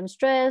causing them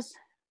stress,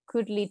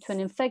 could lead to an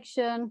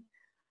infection,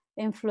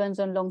 influence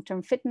on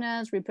long-term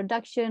fitness,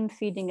 reproduction,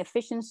 feeding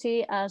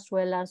efficiency, as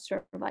well as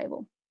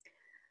survival.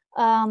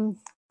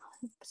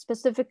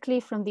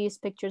 Specifically from these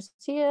pictures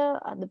here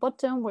at the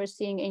bottom, we're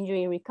seeing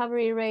injury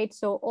recovery rate.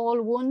 So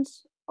all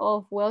wounds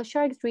of whale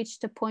sharks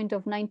reached a point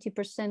of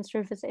 90%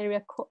 surface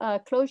area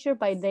closure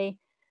by day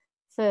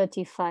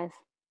 35.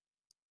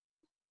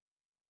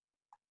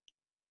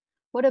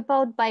 What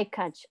about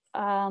bycatch?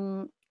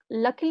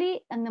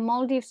 Luckily, in the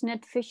Maldives,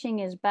 net fishing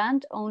is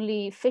banned.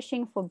 Only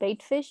fishing for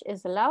bait fish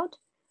is allowed.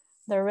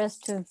 The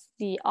rest of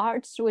the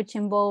arts, which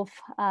involve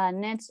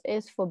nets,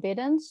 is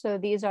forbidden. So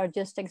these are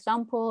just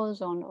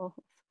examples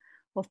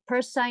of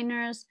purse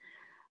seiners.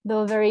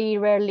 Though very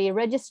rarely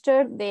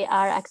registered, there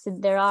are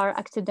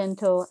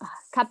accidental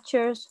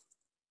captures.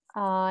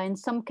 In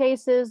some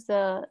cases,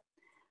 the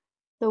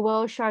the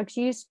whale sharks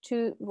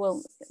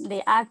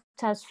they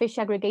act as fish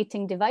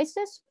aggregating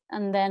devices,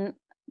 and then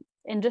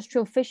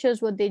industrial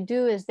fishers, what they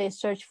do is they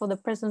search for the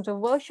presence of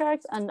whale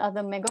sharks and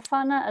other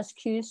megafauna as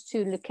cues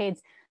to locate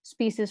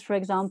species, for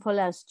example,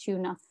 as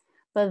tuna.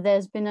 But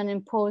there's been an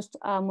imposed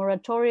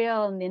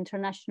moratoria on the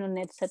international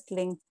net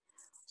setting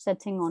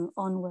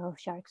on whale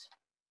sharks.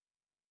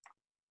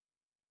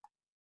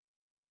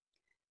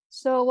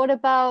 So what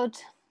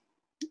about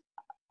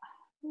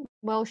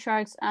whale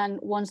sharks, and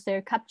once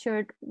they're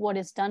captured, what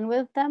is done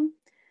with them?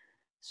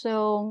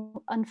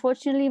 So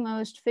unfortunately,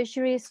 most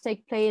fisheries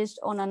take place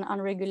on an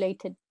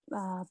unregulated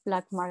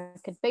black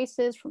market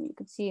basis, from you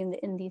could see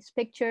in these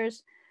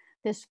pictures.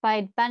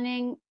 Despite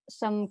banning,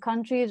 some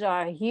countries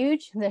are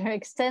huge, they're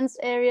extensive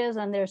areas,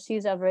 and their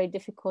seas are very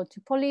difficult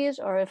to police,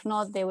 or if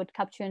not, they would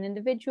capture an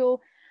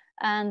individual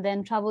and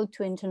then travel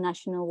to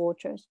international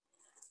waters.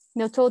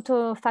 The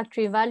total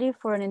factory value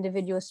for an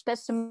individual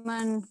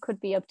specimen could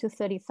be up to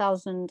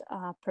 30,000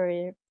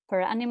 per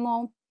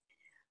animal.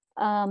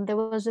 There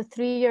was a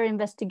 3-year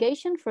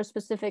investigation for a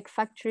specific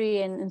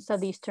factory in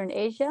Southeastern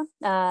Asia,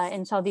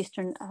 in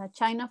Southeastern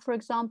China, for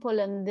example.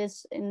 And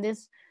in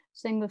this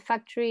single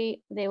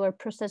factory, they were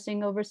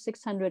processing over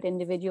 600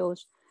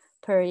 individuals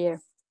per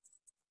year,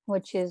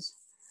 which is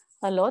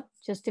a lot.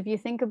 Just if you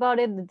think about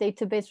it, the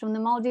database from the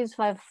Maldives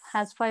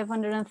has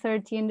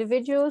 530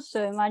 individuals.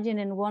 So imagine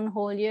in one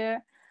whole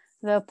year,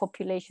 the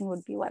population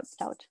would be wiped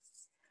out.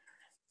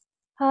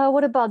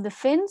 What about the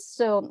fins?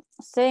 So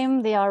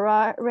same, they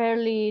are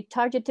rarely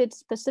targeted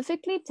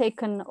specifically,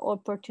 taken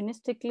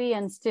opportunistically,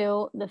 and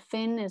still the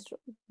fin is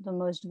the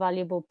most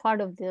valuable part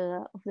of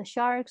the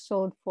shark,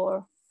 sold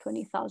for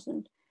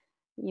 $20,000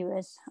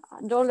 US,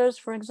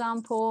 for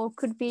example.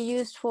 Could be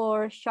used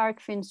for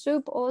shark fin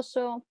soup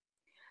also.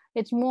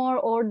 It's more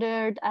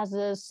ordered as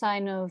a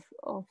sign of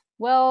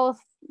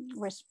wealth,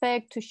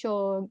 respect, to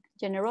show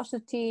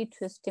generosity,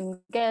 to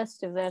esteem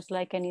guests, if there's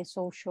like any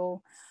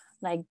social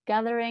like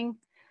gathering.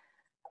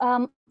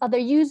 Other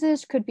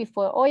uses could be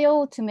for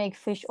oil, to make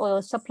fish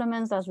oil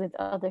supplements as with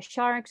other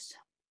sharks,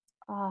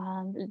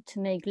 to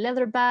make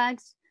leather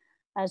bags,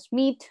 as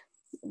meat.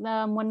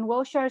 When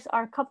whale sharks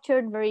are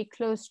captured very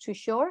close to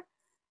shore,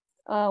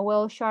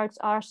 whale sharks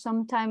are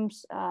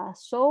sometimes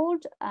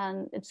sold,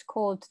 and it's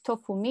called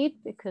tofu meat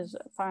because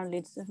apparently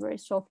it's a very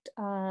soft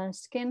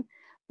skin.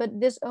 But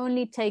this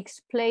only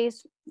takes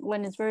place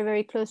when it's very,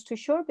 very close to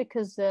shore,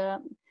 because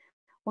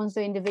once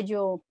the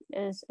individual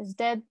is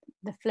dead,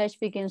 the flesh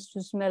begins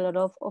to smell a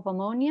lot of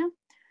ammonia.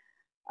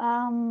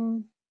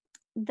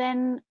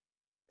 Then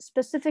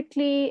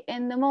specifically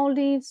in the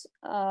Maldives,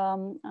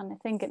 and I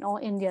think in all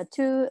India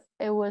too,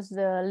 it was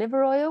the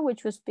liver oil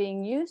which was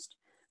being used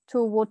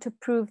to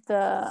waterproof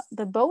the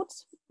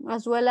boats,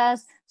 as well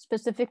as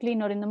specifically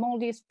not in the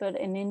Maldives, but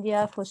in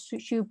India for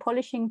shoe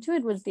polishing too.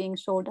 It was being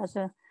sold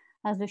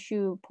as a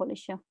shoe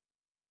polisher.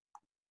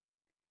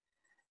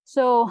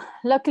 So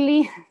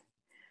luckily,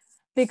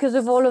 because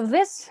of all of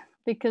this,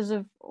 because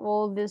of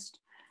all this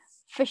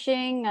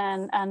fishing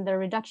and the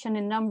reduction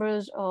in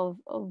numbers of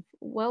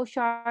whale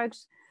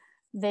sharks,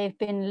 they've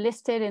been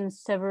listed in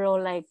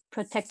several like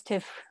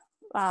protective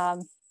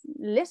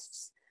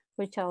lists,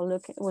 which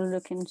we'll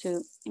look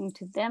into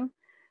them.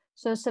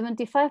 So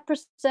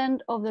 75%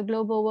 of the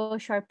global whale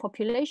shark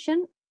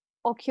population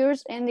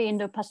occurs in the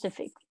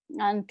Indo-Pacific,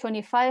 and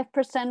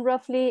 25%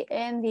 roughly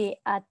in the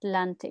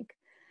Atlantic.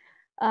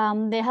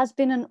 There has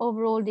been an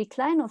overall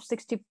decline of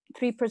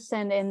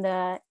 63% in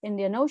the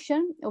Indian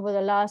Ocean over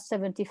the last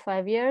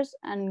 75 years.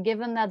 And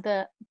given that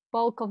the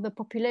bulk of the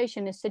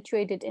population is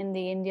situated in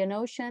the Indian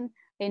Ocean,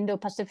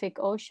 Indo-Pacific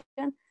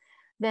Ocean,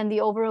 then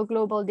the overall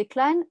global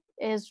decline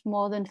is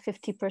more than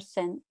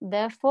 50%.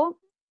 Therefore,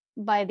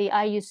 by the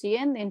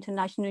IUCN, the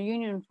International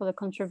Union for the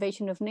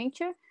Conservation of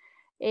Nature,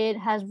 it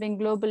has been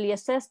globally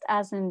assessed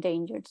as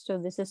endangered. So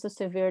this is a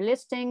severe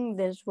listing.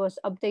 This was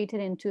updated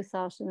in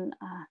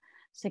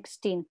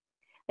 2016.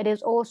 It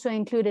is also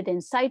included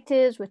in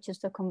CITES, which is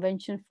the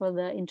Convention for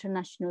the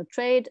International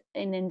Trade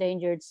in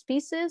Endangered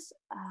Species,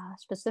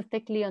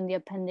 specifically on the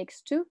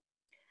Appendix 2.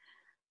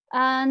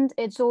 And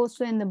it's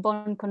also in the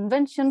Bonn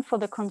Convention for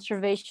the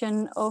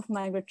Conservation of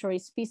Migratory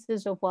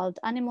Species of Wild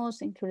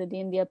Animals, included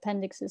in the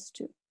Appendixes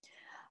 2.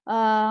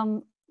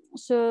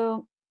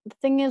 So the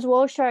thing is,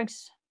 whale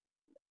sharks,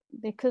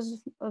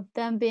 because of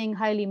them being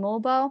highly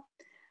mobile,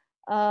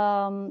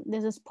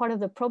 this is part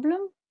of the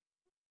problem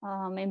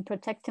in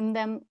protecting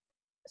them,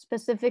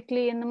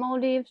 specifically in the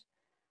Maldives.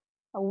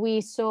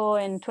 We saw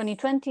in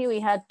 2020,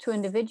 we had 2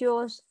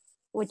 individuals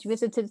which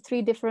visited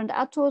 3 different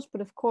atolls,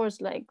 but of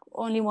course, like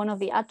only one of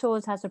the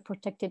atolls has a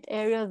protected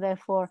area,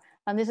 therefore,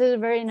 and this is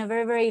in a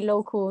very, very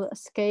local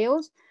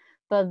scales,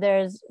 but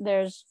there's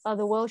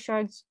other whale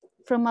sharks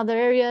from other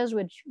areas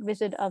which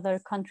visit other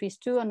countries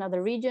too, and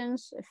other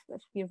regions.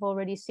 If you've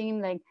already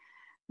seen like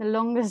the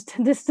longest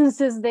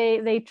distances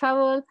they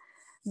travel,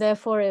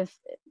 therefore, if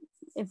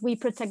we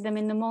protect them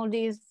in the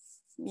Maldives,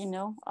 you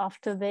know,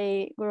 after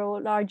they grow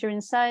larger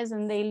in size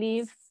and they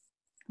leave,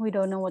 we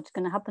don't know what's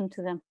going to happen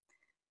to them.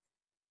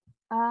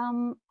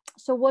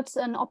 So what's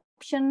an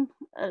option,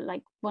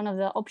 like one of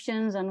the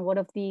options, and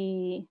what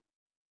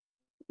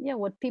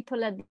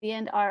people at the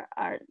end are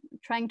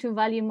trying to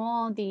value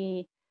more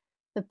the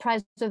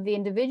price of the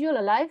individual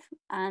alive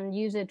and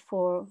use it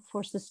for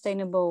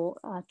sustainable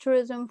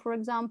tourism, for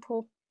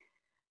example.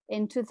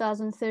 In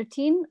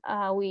 2013,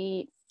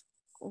 we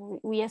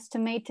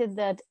estimated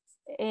that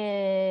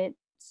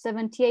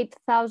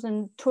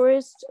 78,000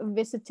 tourists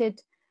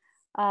visited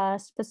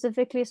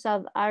specifically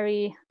South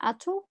Ari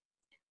Atoll,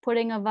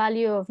 putting a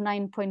value of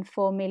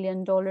 $9.4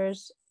 million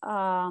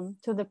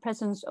to the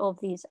presence of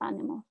these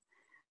animals.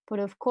 But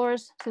of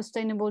course,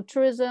 sustainable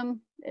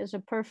tourism is a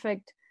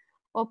perfect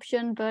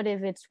option, but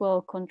if it's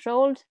well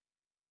controlled,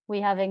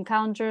 we have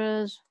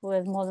encounters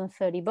with more than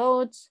 30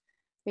 boats,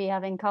 we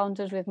have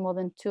encounters with more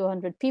than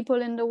 200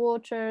 people in the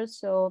water,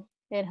 so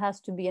it has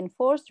to be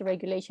enforced, the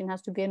regulation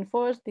has to be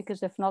enforced,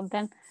 because if not,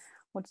 then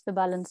what's the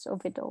balance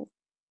of it all?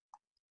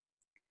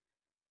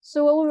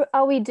 So what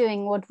are we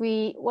doing?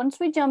 Once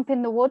we jump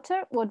in the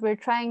water, what we're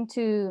trying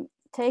to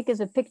take is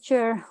a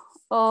picture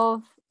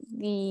of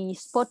the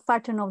spot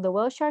pattern of the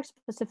whale shark,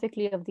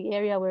 specifically of the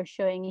area we're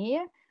showing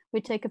here. We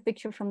take a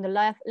picture from the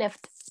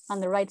left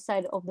and the right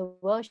side of the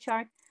whale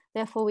shark.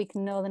 Therefore, we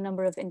can know the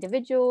number of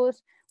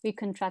individuals, we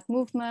can track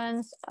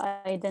movements,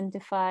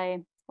 identify,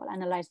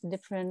 analyze the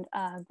different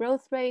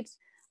growth rates,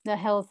 the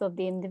health of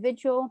the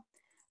individual.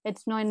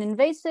 It's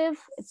non-invasive,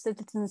 it's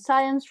citizen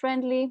science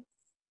friendly.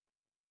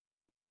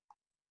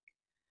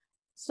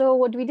 So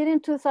what we did in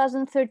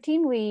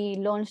 2013, we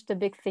launched the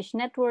Big Fish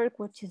Network,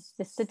 which is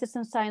the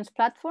citizen science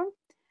platform.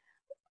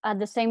 At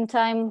the same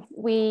time,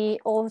 we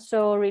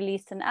also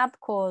released an app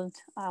called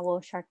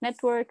Whale Shark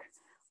Network,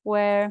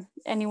 where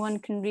anyone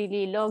can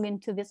really log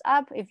into this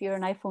app if you're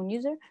an iPhone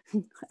user,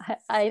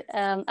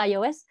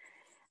 iOS.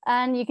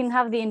 And you can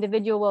have the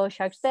individual whale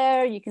sharks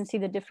there. You can see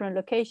the different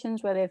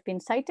locations where they've been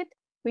sighted.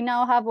 We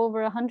now have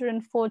over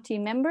 140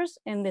 members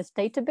in this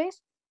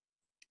database.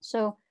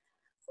 So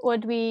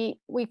what we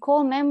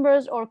call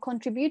members or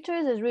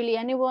contributors is really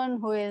anyone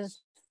who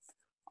is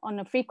on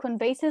a frequent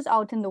basis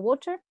out in the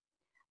water.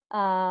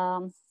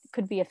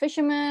 Could be a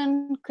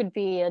fisherman, could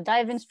be a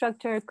dive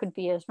instructor, could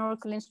be a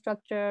snorkel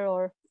instructor,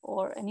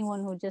 or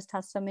anyone who just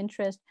has some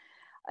interest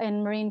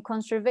in marine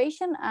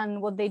conservation.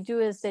 And what they do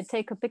is they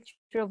take a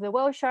picture of the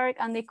whale shark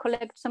and they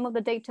collect some of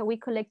the data we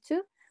collect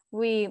too.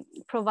 We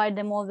provide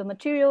them all the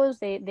materials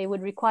they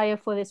would require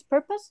for this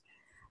purpose.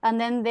 And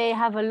then they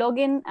have a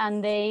login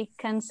and they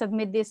can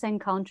submit these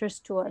encounters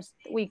to us.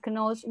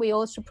 We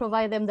also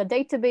provide them the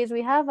database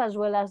we have, as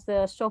well as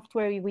the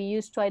software we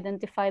use to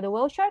identify the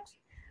whale sharks,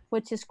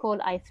 which is called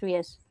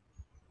I3S.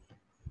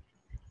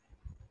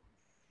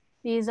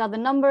 These are the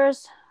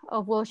numbers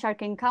of whale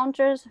shark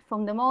encounters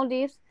from the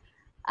Maldives.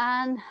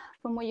 And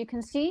from what you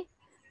can see,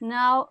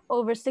 now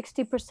over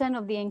 60%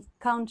 of the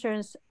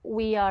encounters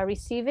we are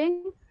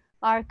receiving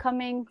are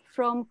coming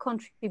from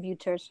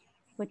contributors,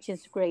 which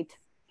is great.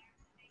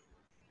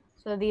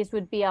 So these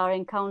would be our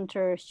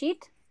encounter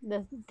sheet,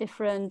 the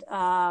different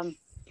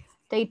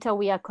data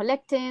we are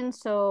collecting.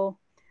 So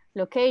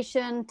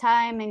location,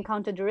 time,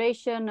 encounter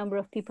duration, number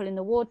of people in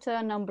the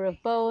water, number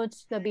of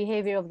boats, the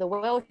behavior of the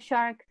whale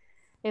shark,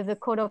 if the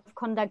code of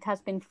conduct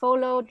has been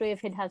followed, or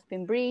if it has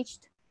been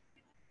breached.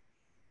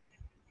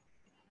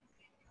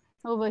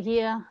 Over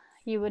here,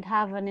 you would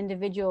have an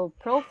individual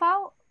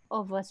profile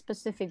of a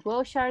specific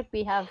whale shark.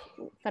 We have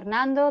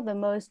Fernando, the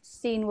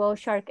most seen whale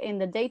shark in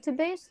the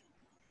database.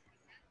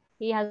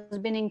 He has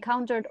been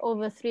encountered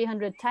over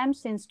 300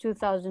 times since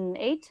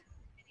 2008.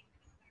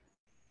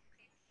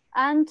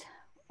 And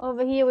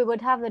over here, we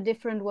would have the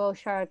different whale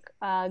shark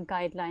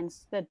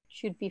guidelines that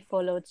should be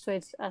followed. So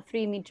it's a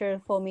 3 meter,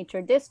 4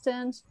 meter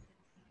distance,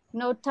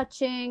 no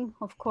touching,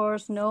 of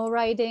course, no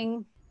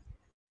riding,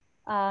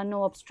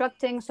 no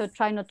obstructing. So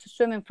try not to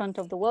swim in front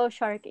of the whale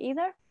shark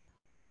either.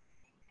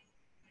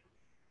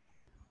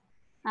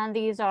 And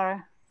these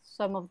are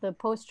some of the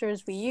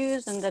posters we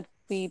use and that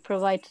we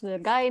provide to the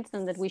guides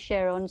and that we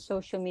share on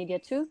social media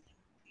too.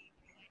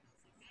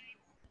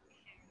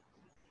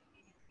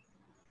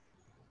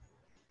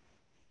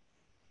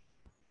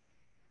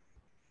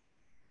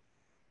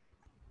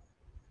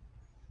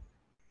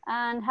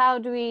 And how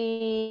do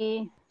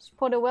we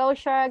spot a whale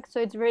shark? So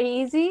it's very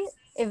easy.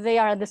 If they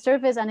are at the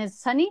surface and it's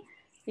sunny,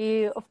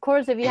 of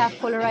course, if you have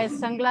polarized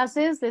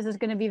sunglasses, this is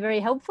going to be very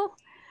helpful.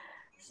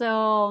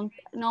 So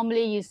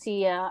normally you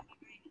see a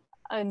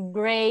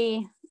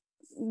gray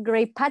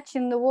patch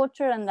in the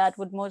water, and that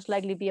would most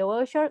likely be a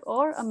whale shark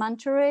or a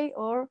manta ray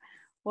or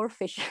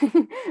fish.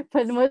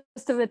 But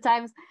most of the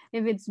times,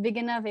 if it's big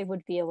enough, it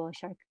would be a whale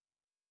shark.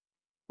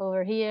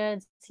 Over here,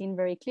 it's seen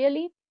very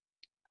clearly.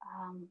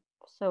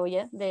 So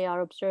yeah, they are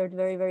observed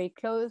very, very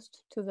close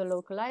to the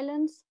local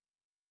islands.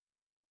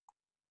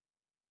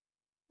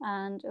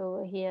 And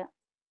over here,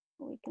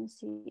 we can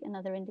see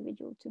another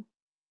individual too.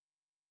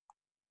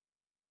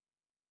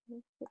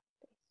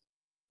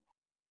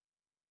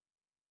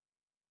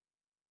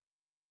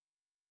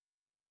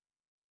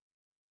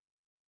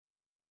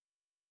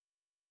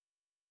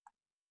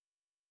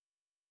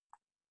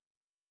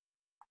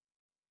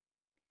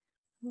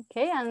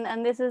 Okay,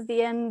 and this is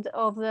the end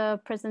of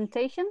the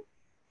presentation.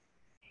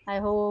 I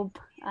hope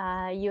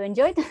you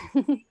enjoyed.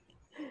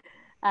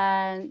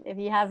 And if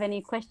you have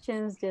any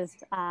questions,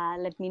 just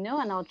let me know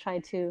and I'll try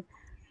to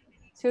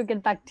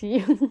get back to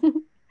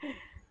you.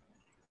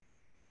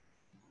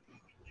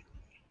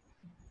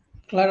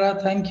 Clara,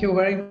 thank you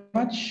very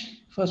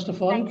much, first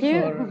of all, Thank for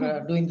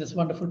you. doing this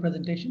wonderful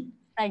presentation.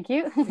 Thank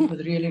you. It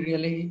was really,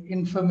 really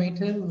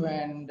informative.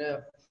 And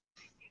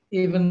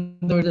even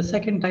though it's the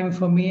second time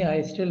for me,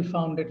 I still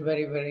found it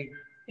very, very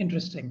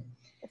interesting.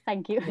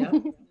 Thank you. Yeah.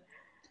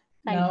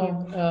 Thank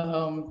you.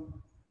 Now,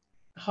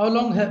 how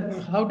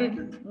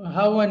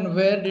and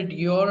where did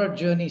your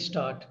journey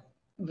start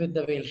with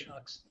the whale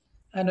sharks?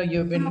 I know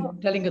you've So, been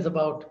telling us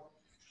about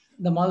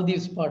the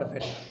Maldives part of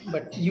it,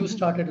 but you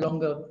started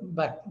longer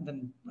back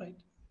than, right?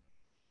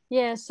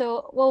 yeah,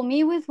 so well,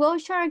 me with whale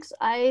sharks,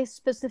 I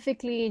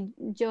specifically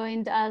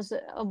joined as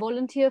a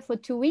volunteer for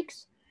 2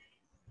 weeks.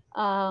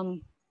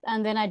 Um,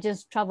 and then I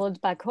just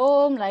traveled back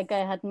home. Like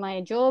I had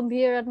my job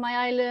here at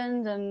my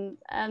island,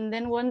 and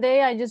then one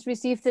day I just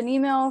received an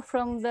email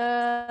from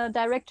the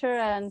director,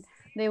 and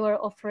they were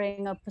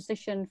offering a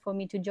position for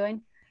me to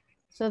join.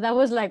 So that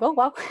was like, oh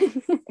wow.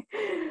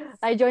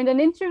 I joined an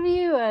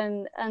interview,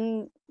 and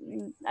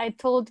I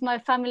told my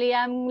family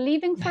I'm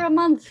leaving for a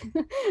month,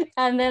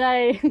 and then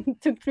I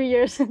took 3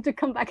 years to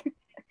come back.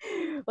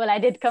 Well, I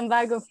did come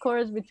back, of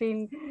course,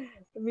 between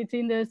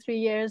those 3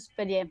 years,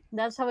 but yeah,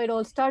 that's how it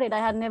all started. I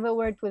had never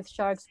worked with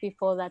sharks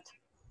before that.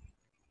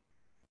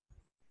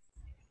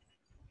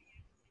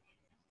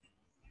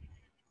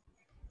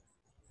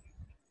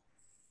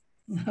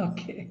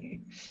 Okay.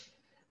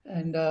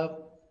 And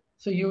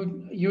so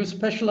you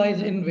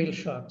specialize in whale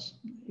sharks.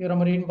 You're a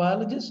marine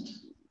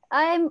biologist?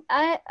 I'm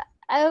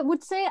I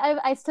would say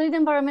I studied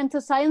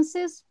environmental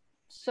sciences,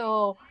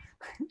 so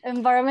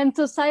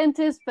environmental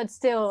scientist, but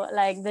still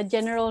like the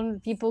general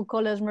people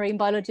call us marine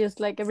biologists,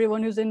 like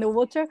everyone who's in the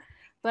water.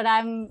 But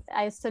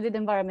I studied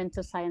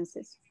environmental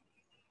sciences.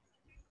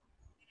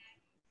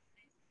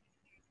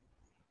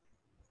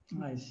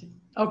 I see.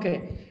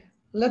 Okay.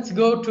 Let's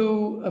go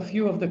to a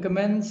few of the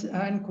comments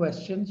and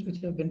questions which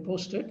have been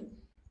posted.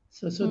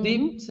 So Mm-hmm.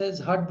 Sudeep says,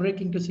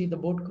 heartbreaking to see the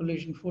boat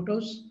collision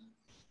photos.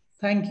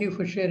 Thank you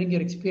for sharing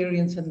your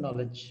experience and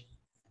knowledge.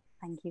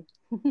 Thank you.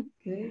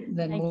 Okay,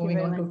 then Thank you moving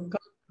very on much. to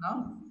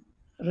Kalpana.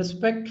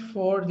 Respect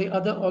for the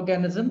other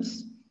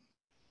organisms,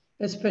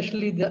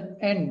 especially the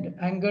end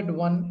angered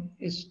one,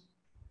 is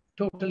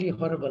totally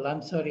horrible.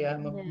 I'm sorry,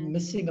 I'm Yeah,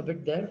 missing a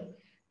bit there.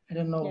 I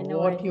don't know yeah, no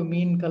what worries. you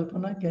mean,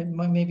 Kalpana.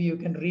 Maybe you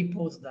can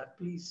repost that,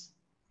 please.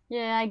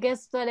 Yeah, I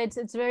guess that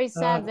it's very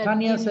sad that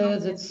Tanya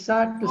says yeah. it's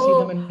sad to see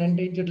them Oh, in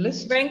endangered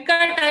list.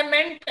 Venkat, I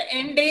meant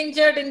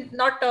endangered, in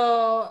not.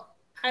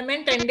 I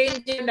meant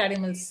endangered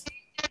animals.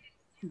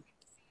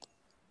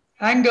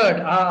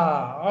 Angered.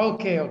 Ah,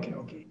 okay, okay,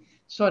 okay.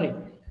 Sorry.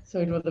 So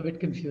it was a bit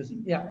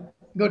confusing. Yeah,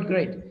 good,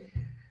 great.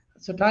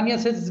 So Tanya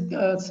says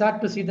sad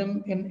to see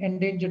them in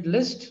endangered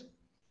list.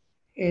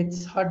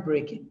 It's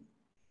heartbreaking.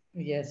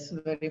 Yes,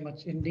 very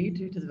much indeed.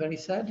 It is very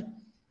sad.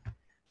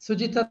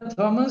 Sujita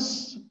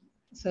Thomas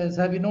says,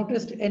 have you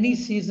noticed any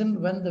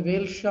season when the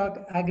whale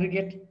shark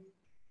aggregate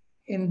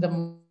in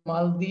the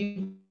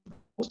Maldives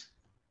coast?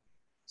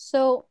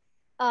 So,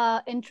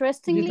 Sujita,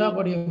 interestingly,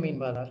 what do you mean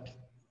by that?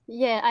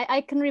 yeah,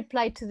 I can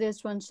reply to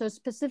this one. So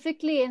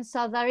specifically in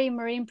Saudari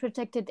Marine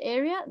Protected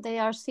Area, they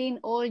are seen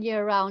all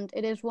year round.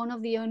 It is one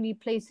of the only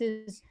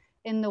places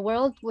in the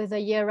world with a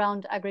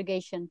year-round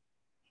aggregation.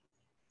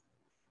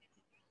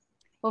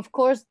 Of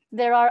course,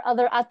 there are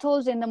other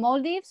atolls in the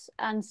Maldives,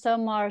 and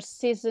some are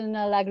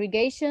seasonal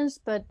aggregations,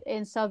 but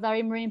in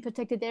Saudari Marine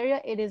Protected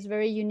Area, it is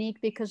very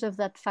unique because of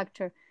that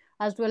factor,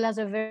 as well as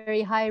a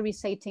very high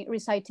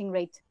reciting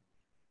rate.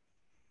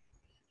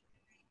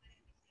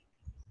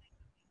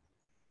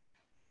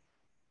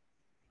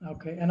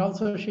 Okay, and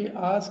also she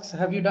asks,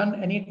 have you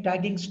done any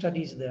tagging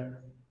studies there?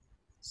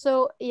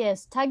 So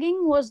yes,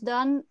 tagging was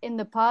done in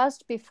the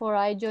past before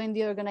I joined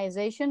the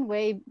organization,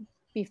 way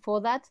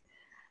before that,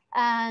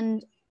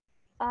 and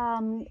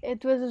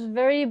it was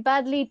very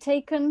badly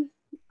taken.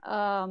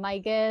 I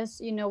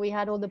guess we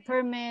had all the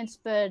permits,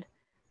 but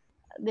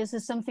this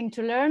is something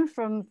to learn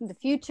from the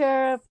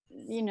future.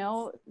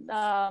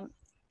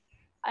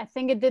 I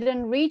think it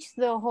didn't reach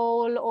the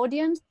whole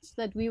audience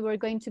that we were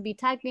going to be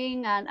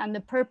tagging, and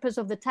the purpose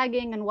of the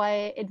tagging and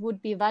why it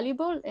would be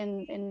valuable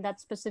in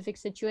that specific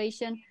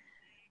situation.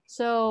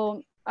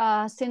 So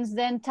since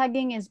then,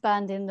 tagging is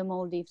banned in the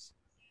Maldives.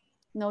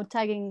 No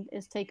tagging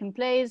is taking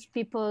place.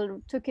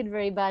 People took it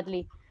very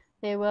badly.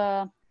 They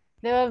were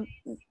there were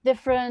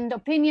different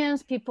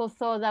opinions. People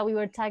thought that we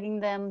were tagging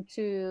them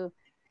to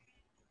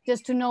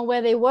just to know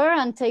where they were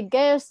and take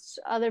guests.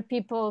 Other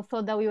people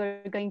thought that we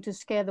were going to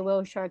scare the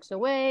whale sharks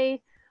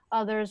away.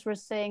 Others were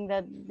saying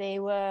that they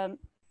were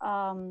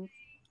um,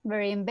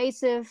 very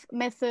invasive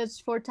methods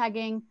for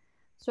tagging.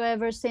 So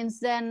ever since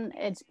then,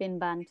 it's been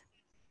banned.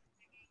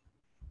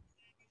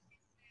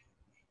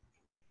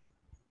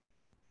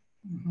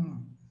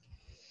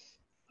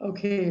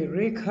 Okay,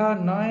 Rekha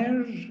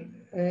Nair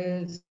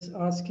is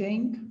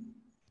asking,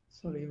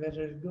 Sorry, where did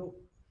it go?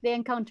 The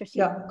encounter sheet.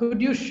 Yeah,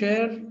 could you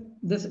share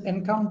this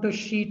encounter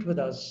sheet with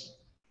us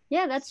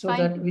Yeah, that's so fine.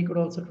 that we could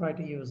also try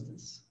to use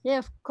this? Yeah,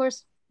 of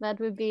course. That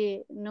would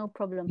be no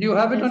problem. Do you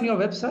have it on your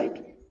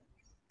website?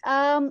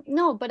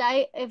 No, but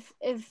if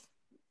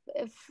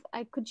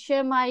I could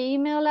share my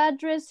email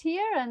address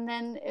here, and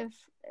then if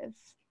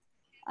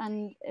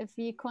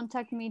you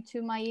contact me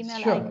to my email,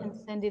 I Sure. can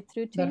send it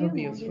through to That you. would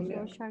be useful, Maldives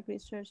yeah. Whale Shark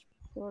Research.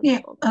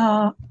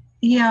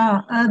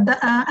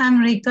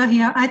 I'm Rika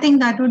here. I think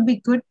that would be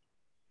good.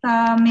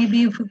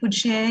 Maybe if you could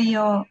share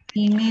your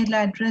email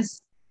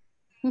address,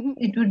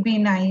 it would be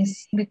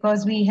nice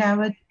because we have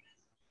a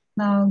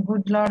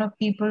good lot of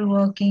people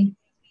working.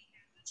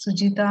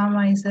 Sujita,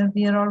 myself,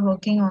 we are all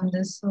working on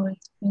this, so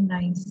it's been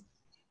nice.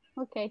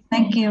 Okay.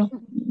 Thank you.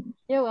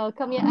 You're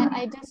welcome. Yeah,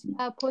 I just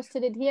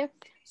posted it here.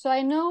 So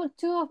I know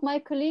two of my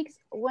colleagues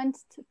went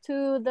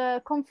to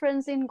the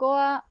conference in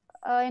Goa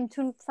in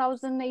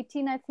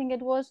 2018, I think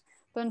it was.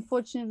 But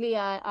unfortunately,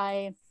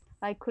 I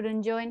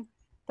couldn't join.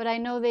 But I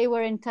know they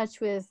were in touch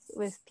with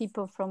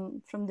people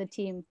from the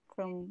team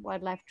from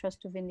Wildlife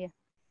Trust of India.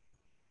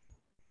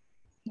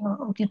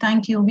 Oh, okay,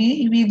 thank you.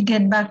 We'll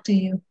get back to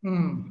you.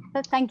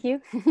 Thank you.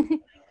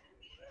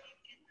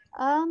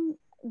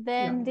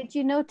 Then Yeah. did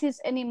you notice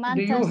any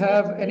mantas? Do you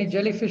have any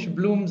jellyfish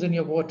blooms in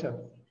your water?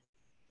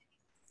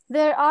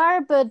 There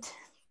are, but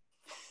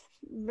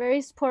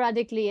very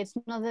sporadically. It's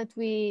not that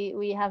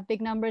we have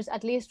big numbers,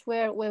 at least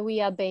where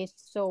we are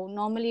based. So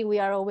normally we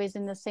are always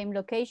in the same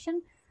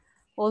location.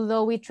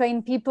 Although we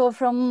train people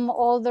from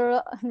all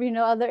the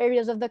other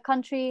areas of the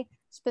country,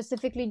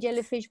 specifically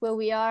jellyfish where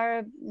we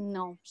are,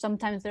 no,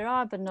 sometimes there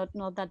are, but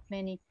not that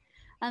many.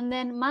 And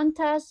then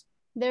mantas,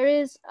 there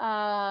is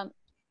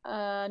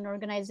an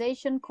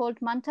organization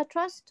called Manta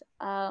Trust.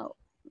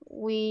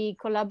 We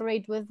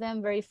collaborate with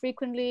them very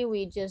frequently.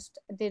 We just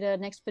did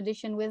an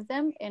expedition with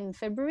them in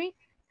February.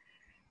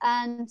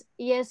 And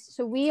yes,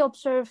 so we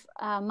observe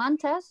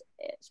mantas,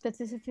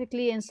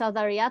 specifically in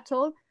Saudari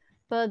Atoll,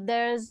 but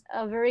there's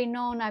a very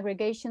known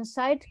aggregation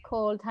site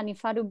called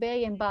Hanifaru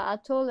Bay in Ba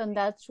Atoll, and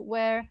that's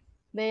where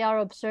they are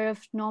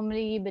observed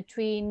normally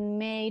between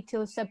May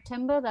till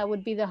September. That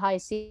would be the high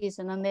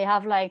season, and they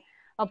have like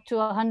up to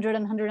 100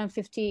 and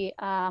 150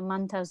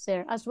 mantas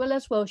there, as well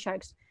as whale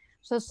sharks.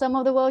 So some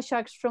of the whale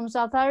sharks from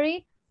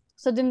Saudari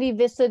suddenly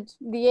visit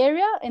the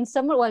area in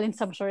summer. Well, in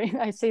summer, sorry,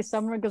 I say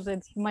summer because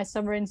it's my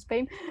summer in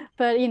Spain.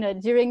 But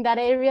during that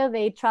area,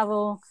 they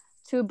travel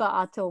to Ba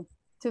Atoll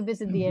to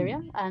visit the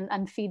area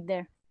and feed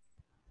there.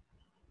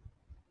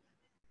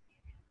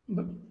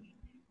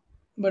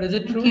 But is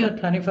it true that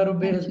Hanifaru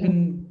Bay has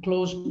been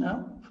closed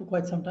now for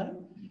quite some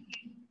time?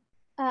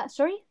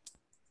 Sorry?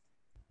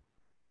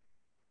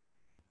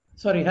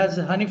 Sorry, has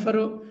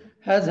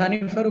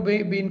Hanifaru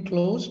Bay been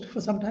closed for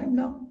some time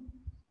now?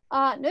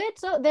 No,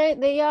 it's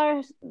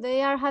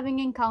they are having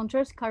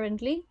encounters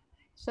currently,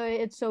 so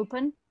it's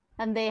open,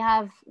 and they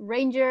have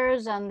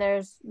rangers, and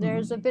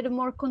there's a bit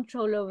more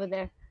control over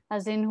there,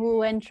 as in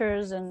who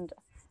enters and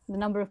the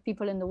number of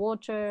people in the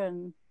water.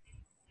 And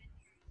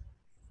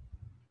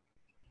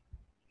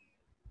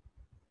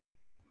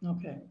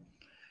okay,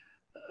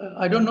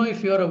 I don't know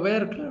if you're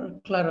aware,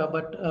 Clara,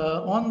 but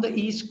on the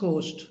east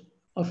coast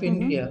of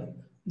India,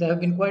 there have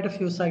been quite a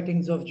few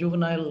sightings of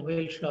juvenile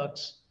whale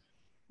sharks.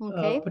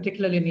 Okay.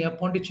 Particularly near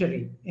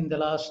Pondicherry in the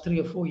last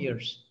 3 or 4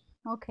 years.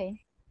 Okay.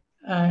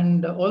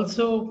 And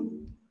also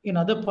in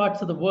other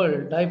parts of the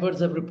world, divers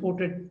have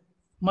reported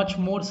much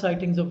more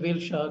sightings of whale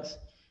sharks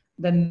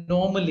than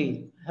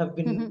normally have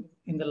been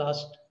in the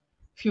last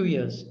few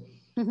years.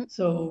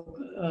 So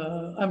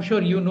I'm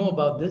sure you know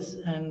about this.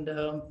 And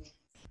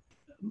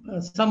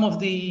some of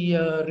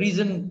the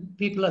reason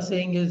people are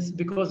saying is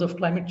because of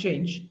climate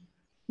change,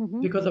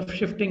 because of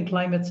shifting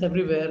climates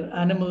everywhere,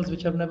 animals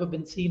which have never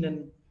been seen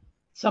in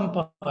some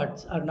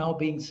parts are now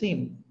being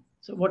seen.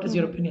 So what is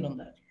your opinion on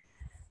that?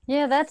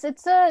 Yeah, there's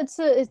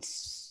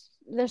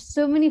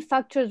so many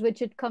factors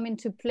which would come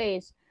into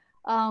place.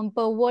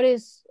 But what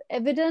is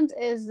evident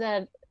is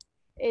that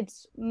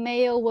it's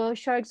male whale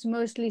sharks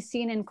mostly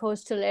seen in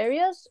coastal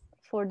areas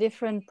for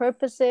different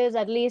purposes,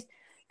 at least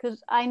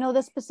because I know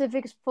the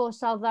specifics for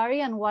Saudari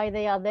and why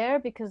they are there,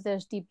 because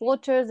there's deep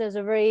waters, there's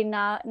a very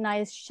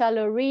nice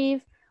shallow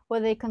reef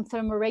where they can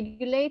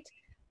thermoregulate.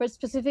 But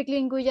specifically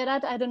in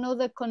Gujarat, I don't know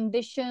the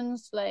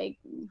conditions, like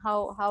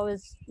how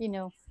is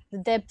the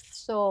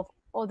depths of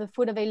or the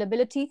food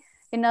availability.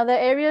 In other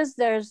areas,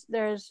 there's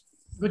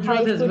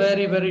Gujarat is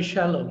very, very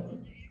shallow.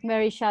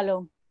 Very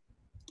shallow.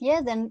 Yeah,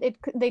 then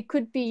they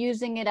could be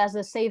using it as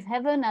a safe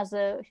haven, as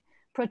a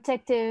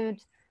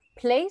protected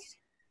place,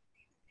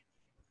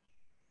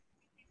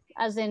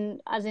 as in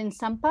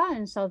Sampa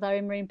in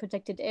Saudari Marine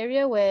Protected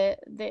Area, where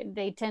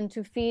they tend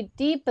to feed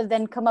deep but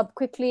then come up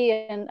quickly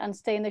and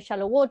stay in the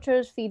shallow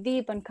waters, feed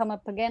deep and come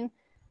up again.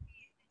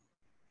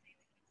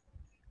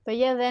 But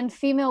yeah, then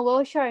female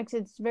whale sharks,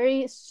 it's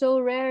so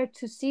rare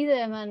to see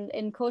them, and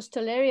in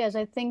coastal areas.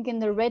 I think in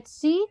the Red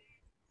Sea,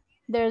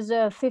 there's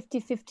a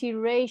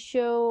 50-50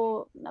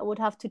 ratio. I would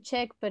have to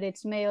check, but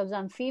it's males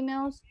and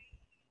females.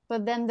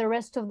 but then the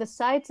rest of the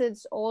sites,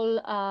 it's all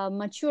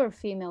mature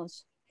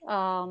females.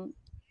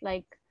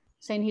 Like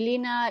St.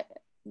 Helena,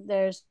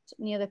 there's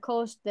near the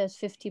coast, there's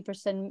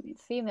 50%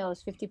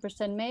 females,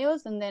 50%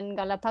 males, and then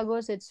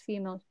Galapagos, it's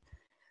females.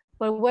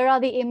 But where are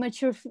the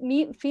immature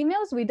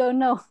females? We don't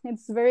know.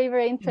 It's very,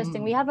 very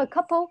interesting. We have a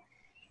couple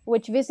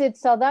which visit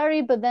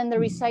Saudari, but then the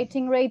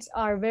reciting rates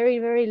are very,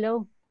 very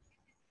low.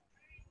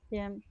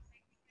 Yeah.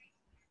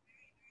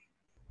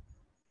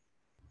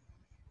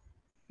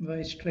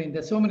 Very strange.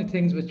 There's so many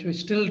things which we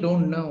still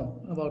don't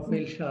know about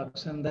whale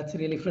sharks, and that's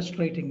really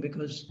frustrating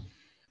because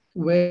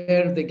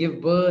where they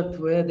give birth,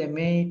 where they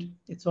mate,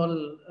 it's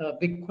all a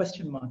big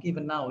question mark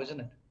even now, isn't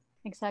it?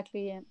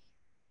 Exactly. Yeah.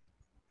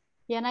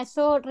 Yeah, and I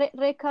saw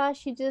Reka.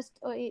 She just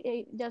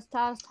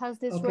asked, has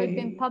this work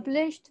been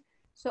published?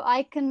 So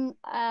I can,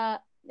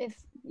 if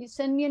you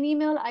send me an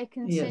email, I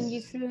can send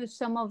you through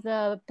some of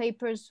the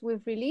papers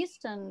we've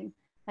released, and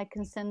I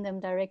can send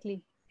them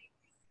directly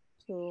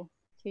to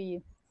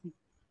you.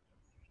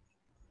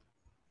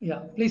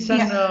 Yeah, please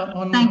send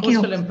on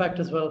coastal impact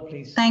as well,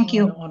 please. Thank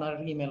you. On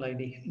our email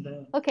ID.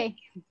 Okay.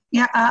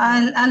 Yeah,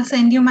 I'll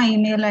send you my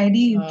email ID.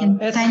 You can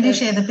kindly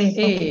share the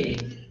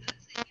paper.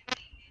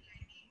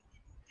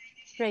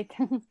 Great.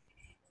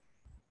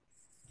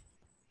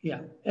 Yeah,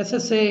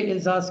 SSA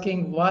is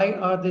asking, why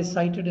are they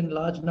sighted in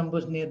large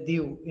numbers near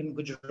Diu in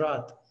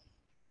Gujarat?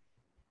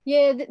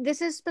 Yeah,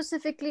 this is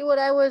specifically what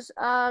I was,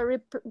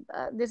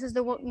 this is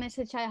the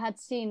message I had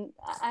seen.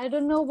 I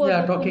don't know what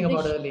the talking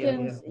conditions, about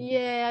earlier.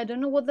 Yeah, I don't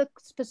know what the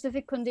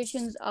specific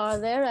conditions are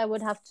there. I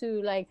would have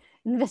to like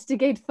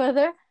investigate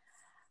further.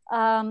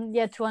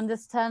 To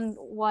understand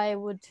why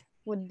would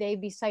they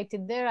be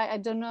sighted there. I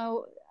don't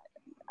know.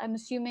 I'm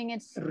assuming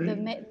it's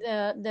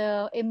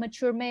the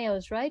immature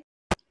males, right?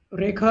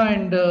 Rekha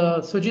and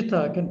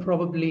Sujita can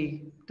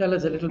probably tell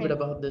us a little bit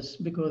about this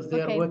because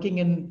they are working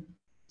in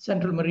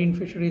Central Marine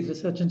Fisheries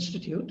Research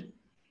Institute,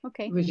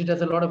 which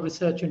does a lot of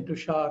research into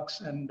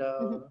sharks and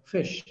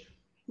fish.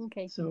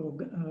 Okay. So,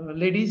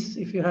 ladies,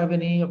 if you have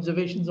any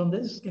observations on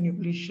this, can you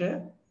please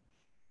share?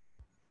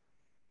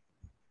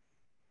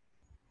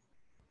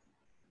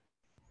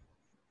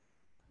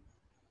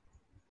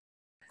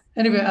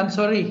 Anyway, I'm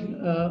sorry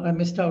I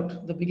missed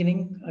out the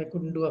beginning. I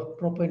couldn't do a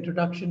proper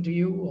introduction to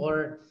you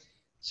or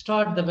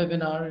start the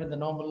webinar in the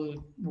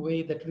normal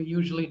way that we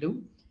usually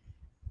do.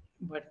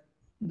 But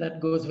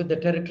that goes with the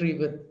territory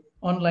with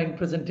online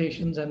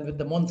presentations and with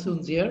the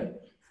monsoons here,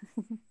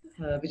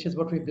 which is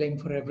what we blame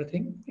for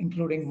everything,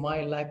 including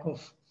my lack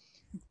of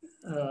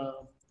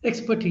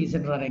expertise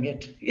in running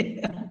it.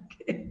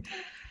 Okay.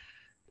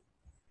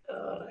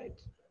 All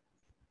right.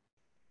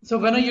 So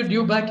when are you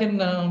due back in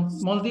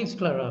Maldives,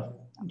 Clara?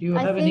 Do you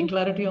have any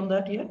clarity on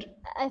that yet?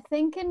 I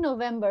think in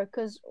November,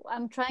 because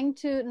I'm trying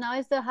to, now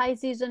is the high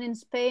season in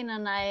Spain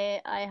and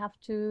I have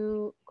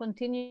to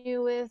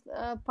continue with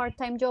a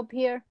part-time job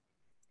here.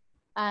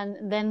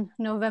 And then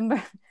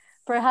November,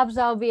 perhaps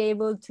I'll be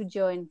able to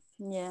join.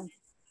 Yeah.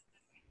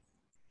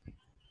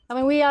 I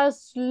mean, we are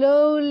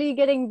slowly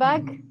getting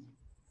back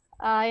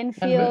in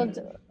field.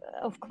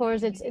 Of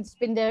course, it's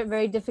been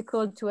very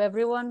difficult to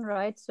everyone,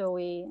 right? So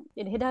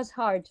it hit us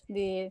hard,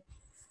 the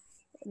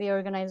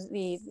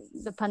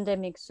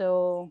pandemic.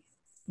 So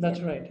that's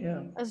right.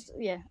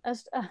 Yeah.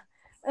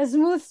 A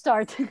smooth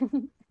start.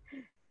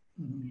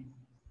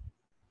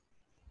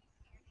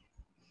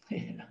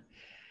 Yeah.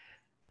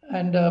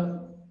 And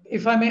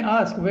if I may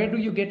ask, where do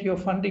you get your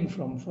funding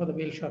from for the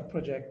whale shark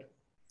project?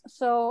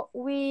 So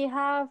we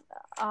have,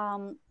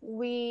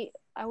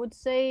 I would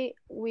say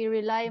we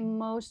rely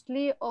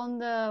mostly on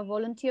the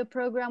volunteer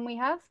program we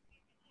have.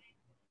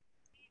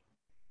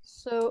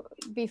 So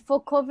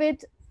before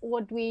COVID,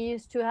 what we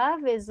used to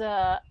have is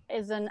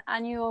an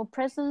annual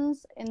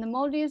presence in the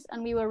Maldives,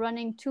 and we were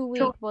running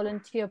 2-week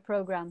volunteer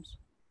programs.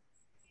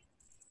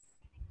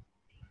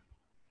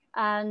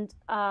 And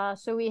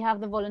so we have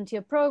the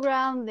volunteer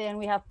program, then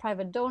we have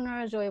private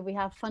donors, or if we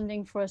have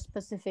funding for a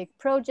specific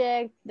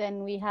project,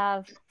 then we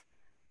have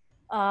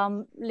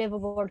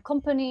liveaboard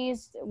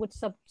companies, which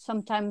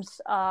sometimes,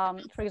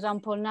 for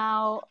example,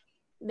 now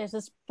there's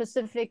a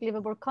specific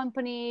liveaboard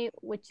company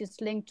which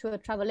is linked to a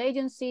travel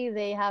agency.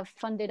 They have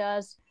funded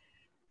us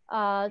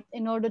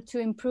in order to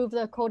improve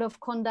the code of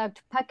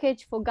conduct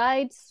package for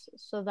guides.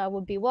 So that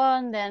would be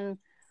one. Then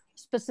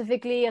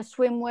specifically a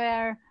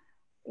swimwear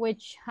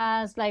which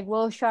has like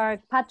whale shark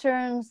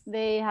patterns.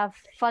 They have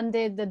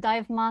funded the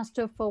dive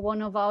master for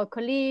one of our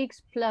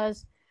colleagues,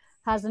 plus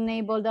has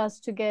enabled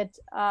us to get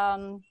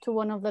to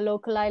one of the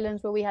local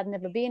islands where we had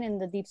never been in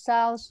the deep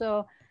south.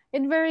 So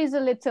it varies a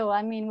little.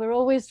 I mean, we're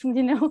always,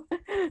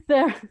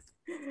 there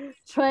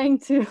trying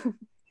to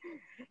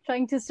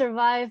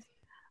survive.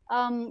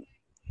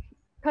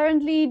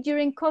 Currently,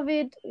 during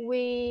COVID,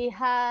 we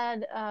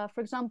had, for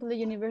example, the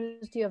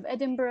University of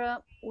Edinburgh,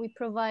 we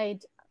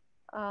provide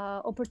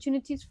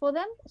opportunities for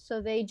them.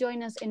 So they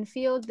join us in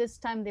field. This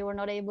time they were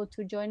not able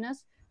to join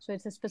us. So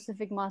it's a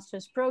specific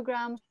master's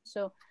program.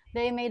 So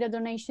they made a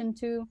donation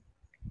too.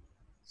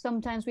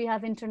 Sometimes we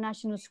have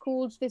international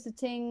schools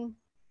visiting.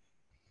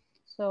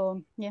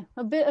 So yeah,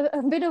 a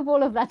bit of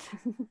all of that.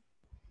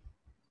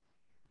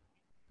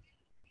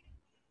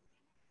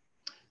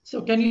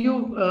 So can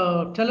you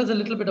tell us a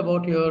little bit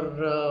about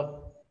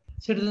your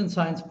citizen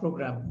science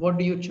program? What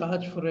do you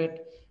charge for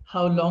it?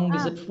 How long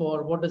is it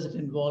for? What does it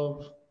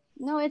involve?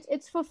 No,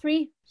 it's for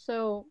free.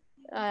 So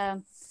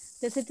the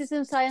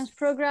citizen science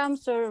program.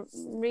 So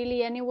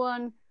really,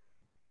 anyone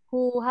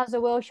who has a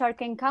whale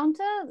shark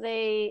encounter,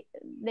 they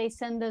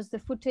send us the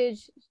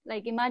footage.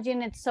 Like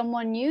imagine it's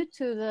someone new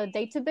to the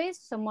database,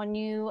 someone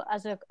new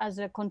as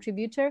a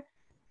contributor.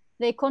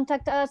 They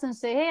contact us and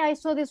say, hey, I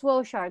saw this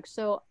whale shark.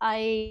 So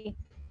I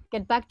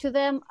get back to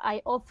them.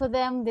 I offer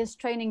them this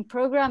training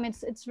program.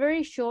 It's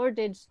very short.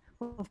 It's,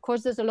 of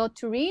course, there's a lot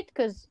to read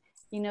because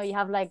you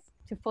have like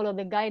to follow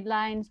the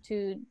guidelines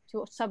to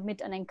submit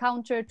an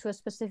encounter to a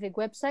specific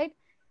website.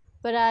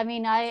 But I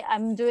mean,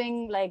 I'm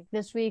doing like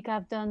this week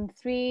I've done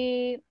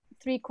three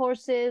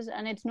courses,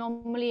 and it's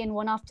normally in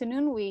one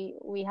afternoon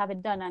we have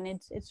it done, and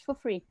it's for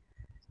free.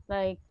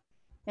 Like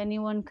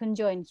anyone can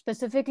join.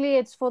 Specifically,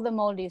 it's for the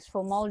Maldives,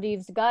 for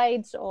Maldives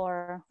guides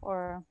or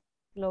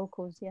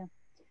locals. Yeah.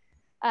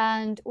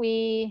 And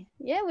we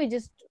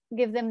just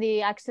give them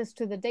the access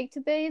to the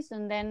database,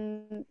 and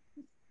then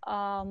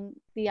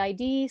the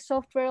ID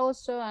software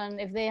also.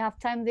 And if they have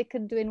time, they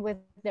could do it with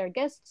their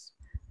guests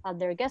at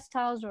their guest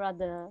house or at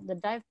the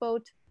dive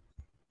boat.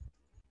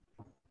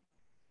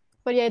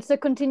 But yeah, it's a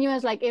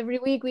continuous, like every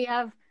week we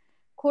have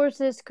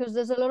courses because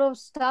there's a lot of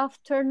staff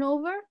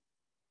turnover.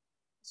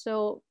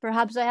 So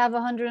perhaps I have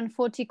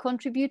 140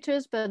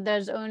 contributors, but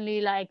there's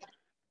only like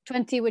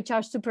 20 which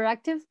are super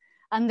active.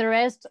 And the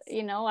rest,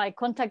 I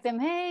contact them,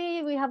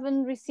 hey, we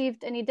haven't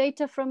received any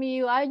data from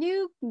you. Are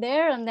you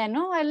there? And then,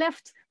 oh, I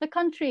left the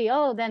country.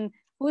 Oh, then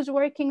who's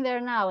working there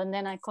now? And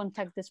then I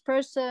contact this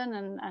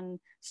person and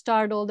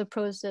start all the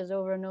process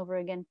over and over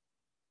again.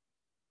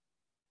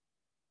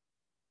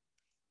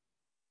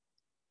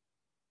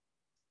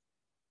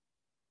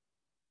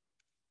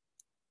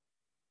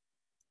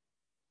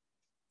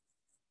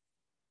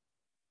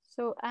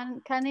 So,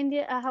 and can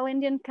India, how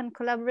Indian can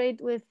collaborate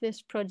with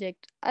this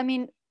project? I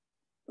mean,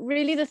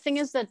 really the thing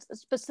is that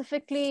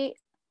specifically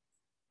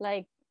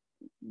like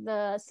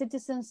the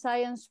citizen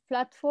science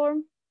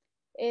platform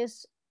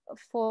is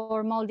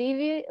for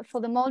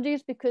the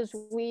Maldives, because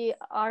we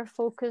are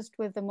focused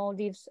with the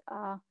Maldives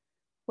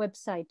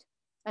website.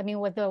 I mean,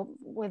 with the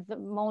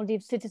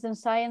Maldives citizen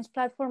science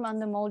platform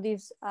and the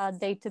Maldives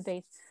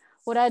database.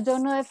 What I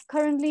don't know if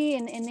currently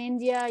in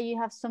India you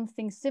have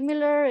something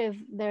similar, if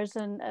there's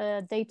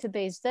a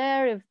database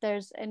there, if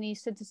there's any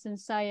citizen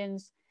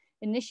science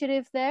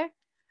initiative there.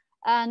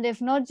 And if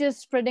not,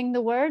 just spreading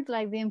the word,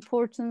 like the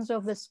importance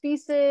of the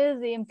species,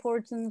 the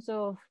importance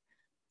of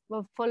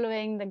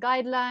following the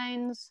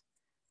guidelines,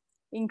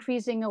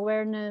 increasing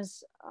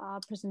awareness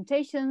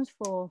presentations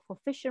for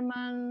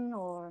fishermen,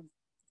 or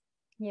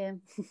yeah.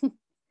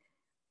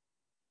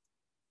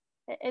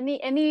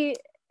 any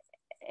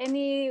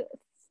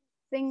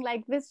thing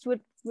like this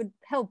would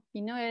help,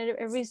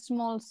 every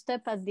small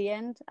step at the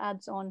end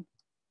adds on.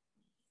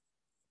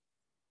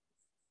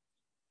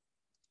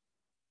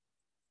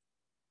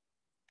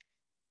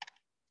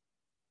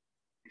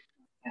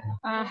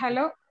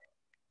 Hello.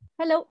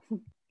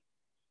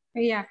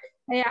 Yeah,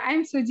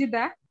 I'm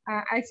Sujita.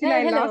 Actually,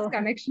 I hello. lost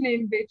connection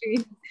in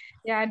between.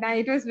 Yeah,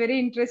 it was very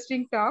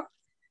interesting talk.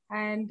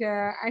 And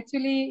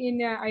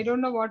actually, I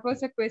don't know what was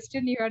the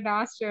question you had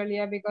asked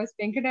earlier, because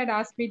Venkat had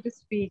asked me to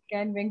speak.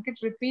 Can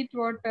Venkat repeat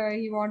what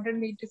he wanted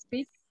me to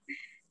speak?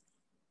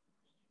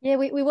 Yeah,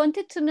 we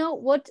wanted to know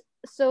what.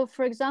 So,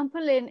 for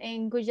example,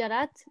 in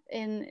Gujarat,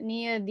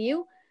 near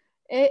Diu,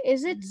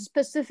 is it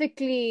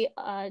specifically?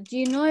 Do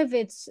you know if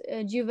it's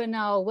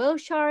juvenile whale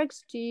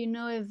sharks? Do you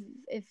know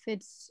if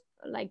it's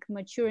like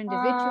mature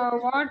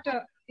individuals?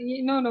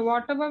 No,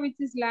 whatever which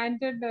is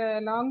landed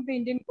along the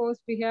Indian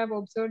coast, we have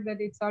observed that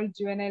it's all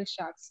juvenile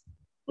sharks,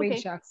 whale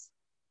sharks.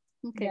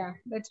 Okay. Yeah,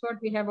 that's what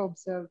we have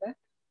observed.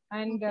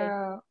 And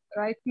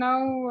right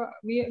now,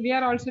 we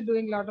are also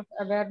doing a lot of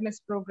awareness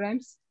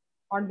programs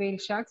on whale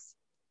sharks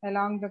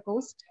along the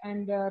coast.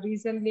 And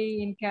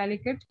recently in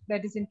Calicut,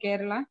 that is in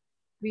Kerala,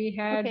 we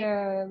had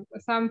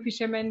some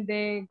fishermen,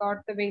 they got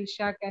the whale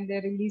shark and they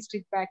released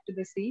it back to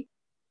the sea.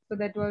 So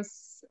that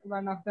was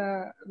one of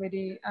the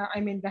very,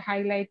 the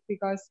highlight,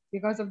 because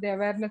of the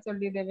awareness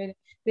only,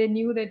 they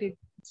knew that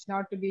it's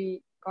not to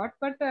be caught.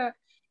 But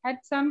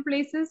at some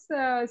places,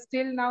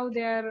 still now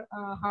they are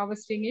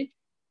harvesting it,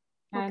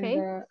 and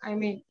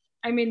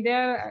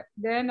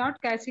they're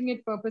not catching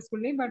it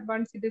purposefully. But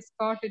once it is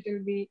caught, it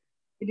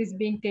is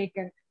being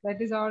taken.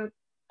 That is all.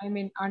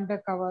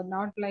 Undercover,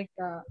 not like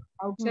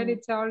outside.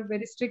 It's all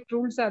very strict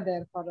rules are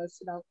there for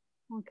us now.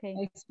 Okay.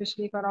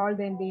 Especially for all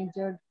the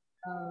endangered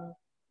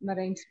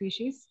marine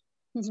species.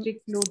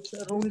 Strict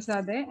rules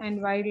are there,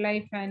 and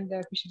wildlife and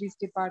fisheries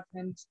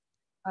departments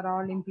are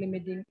all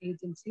implementing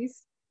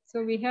agencies.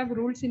 So we have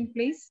rules in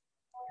place,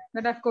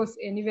 but of course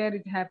anywhere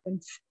it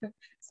happens.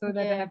 So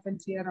that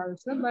happens here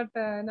also, but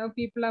now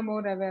people are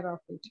more aware of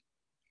it.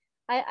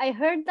 I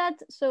heard that.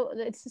 So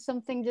it's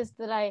something just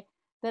that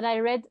I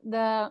read.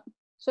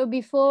 So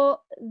before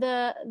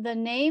the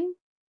name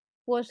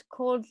was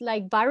called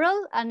like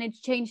Barrel, and it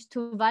changed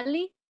to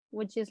Valley,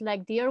 which is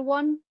like dear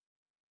one,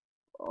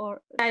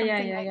 or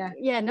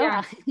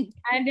no.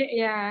 And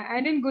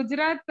in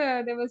Gujarat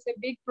there was a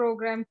big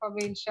program for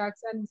whale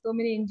sharks, and so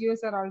many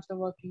NGOs are also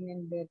working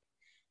in there.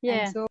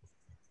 And so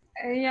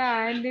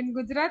and in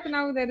Gujarat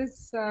now there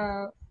is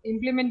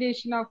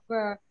implementation of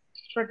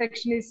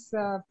protection is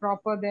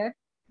proper there,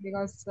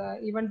 because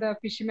even the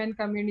fishermen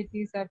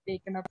communities have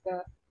taken up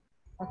the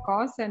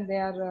cause, and they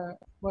are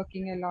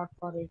working a lot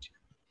for it.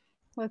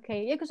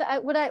 Okay, yeah, because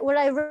what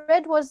I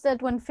read was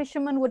that when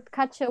fishermen would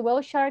catch a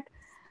whale shark,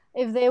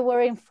 if they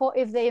were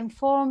if they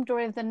informed,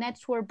 or if the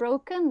nets were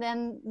broken,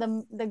 then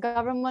the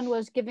government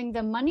was giving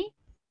them money.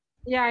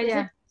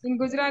 In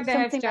Gujarat they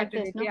have started like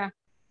this, it.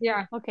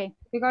 No? Okay.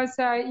 Because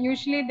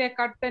usually they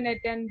cut the net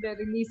and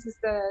releases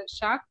the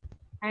shark,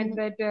 and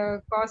that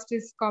cost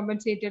is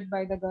compensated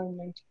by the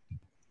government.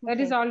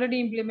 That is already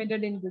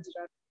implemented in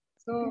Gujarat.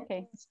 So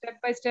step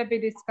by step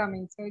it is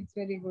coming. So it's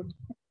very good.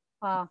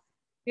 Wow.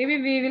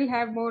 Maybe we will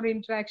have more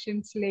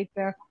interactions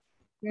later.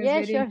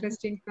 There's very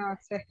interesting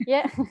talks.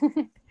 Yeah,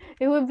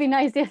 it would be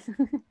nice. Yes.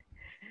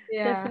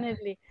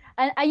 Definitely.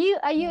 And are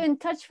you in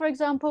touch, for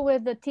example,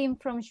 with the team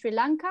from Sri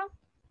Lanka?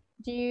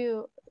 Do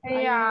you?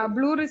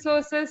 Blue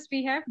Resources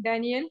we have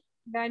Daniel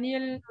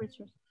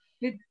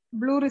with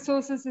Blue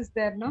Resources is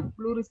there, no?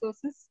 Blue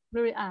Resources.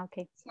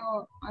 Okay.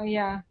 So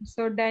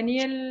so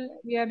Daniel,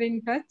 we are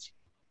in touch.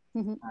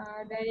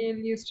 Daniel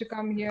used to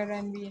come here,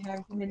 and we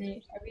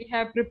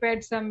have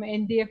prepared some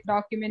NDF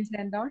documents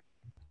and all.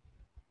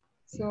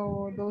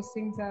 So those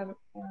things are,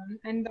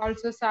 and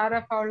also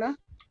Sarah Fowler,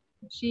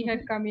 she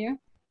had come here,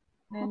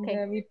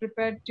 and we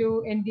prepared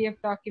 2 NDF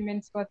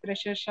documents for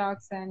thresher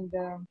sharks and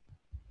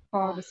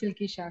for the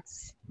silky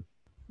sharks.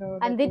 So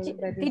and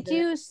did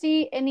you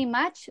see any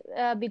match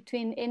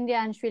between India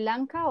and Sri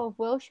Lanka of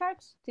whale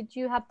sharks? Did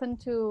you happen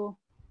to?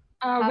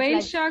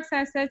 Whale sharks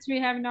as such, we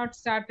have not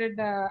started.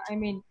 I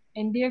mean,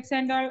 NDFs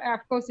and all,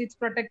 of course, it's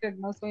protected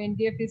now, so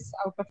NDF is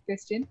out of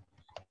question.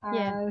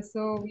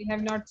 So we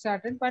have not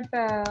started, but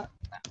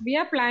we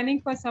are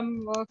planning for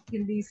some work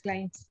in these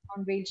lines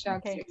on whale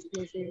sharks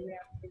exclusively.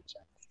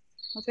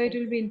 So it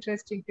will be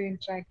interesting to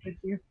interact with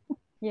you.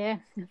 Yeah,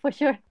 for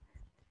sure.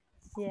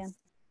 Yeah.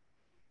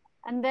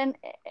 And then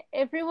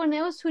everyone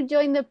else who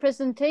joined the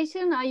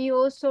presentation, are you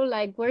also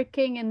like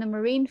working in the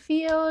marine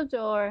field,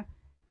 or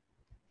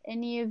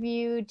any of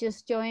you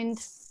just joined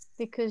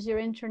because you're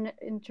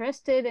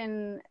interested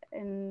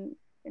in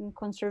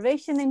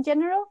conservation in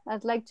general?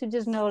 I'd like to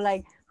just know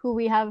like who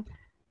we have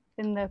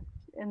in the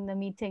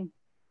meeting.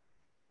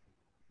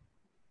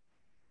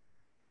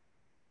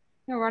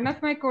 One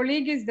of my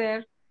colleague is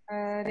there,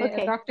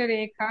 Dr.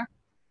 Rekha.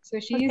 So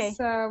she is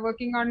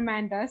working on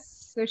mandas.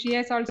 So she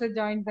has also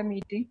joined the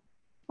meeting.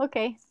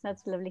 Okay,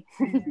 that's lovely.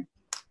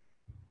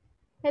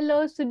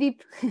 Hello, Sudeep.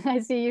 I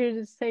see you're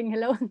just saying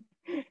hello.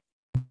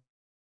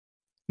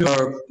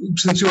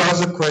 Since you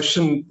asked a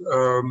question,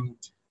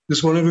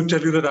 just wanted to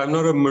tell you that I'm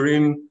not a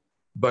marine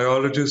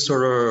biologist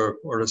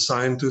or a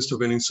scientist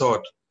of any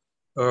sort.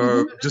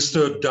 Just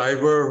a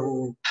diver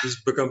who has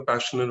become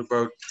passionate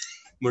about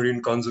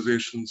marine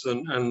conservation,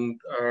 and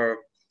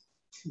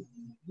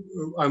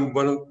I'm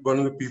one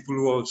of the people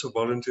who also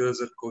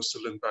volunteers at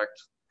Coastal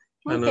Impact,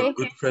 and a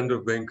good friend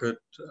of Venkat,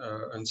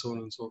 and so on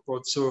and so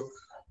forth. So,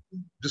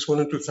 just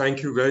wanted to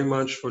thank you very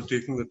much for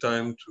taking the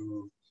time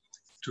to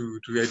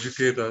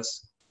educate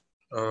us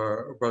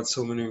about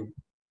so many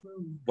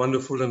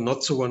wonderful and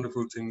not so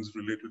wonderful things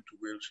related to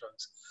whale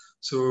sharks.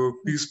 So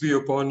peace be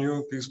upon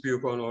you, peace be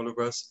upon all of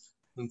us,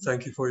 and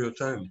thank you for your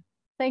time.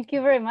 Thank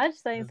you very much.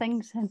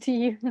 Thanks to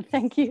you.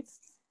 Thank you.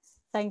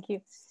 Thank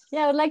you.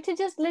 Yeah, I would like to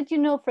just let you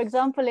know, for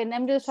example, in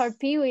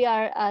MWSRP, we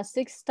are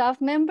 6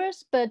 staff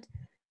members, but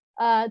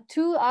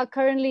 2 are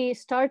currently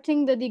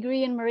starting the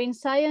degree in marine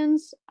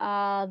science.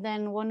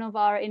 Then one of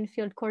our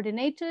in-field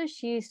coordinators,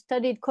 she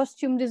studied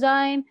costume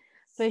design,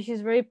 but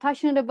she's very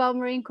passionate about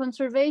marine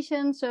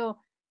conservation. So,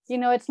 you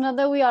know, it's not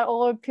that we are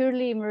all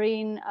purely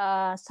marine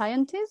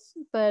scientists,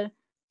 but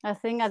I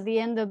think at the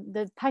end,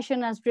 the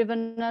passion has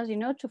driven us, you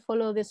know, to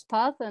follow this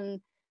path. And,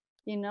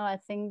 you know, I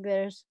think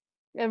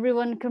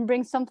everyone can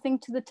bring something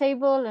to the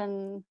table,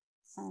 and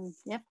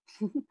yep,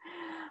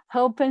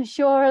 help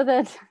ensure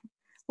that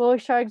whale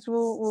sharks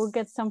will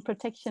get some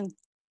protection.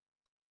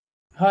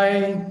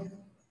 Hi.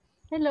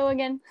 Hello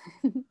again.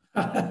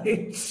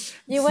 Hi.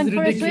 You went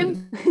for a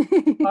swim?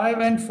 I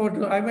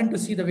went to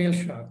see the whale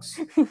sharks.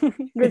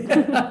 Good.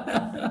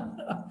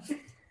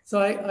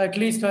 So at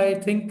least I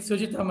think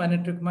Sujita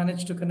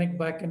managed to connect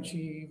back, and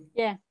she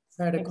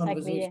had a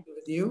conversation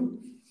with you.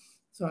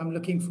 So I'm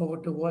looking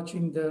forward to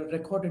watching the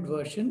recorded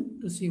version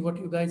to see what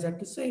you guys have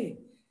to say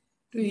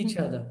to each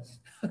other.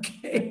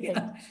 Okay.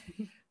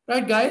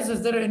 Right, guys,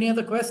 is there any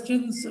other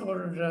questions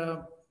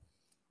or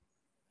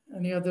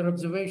any other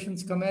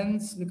observations,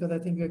 comments? Because I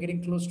think we're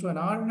getting close to an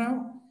hour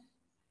now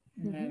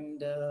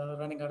and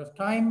running out of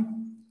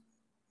time.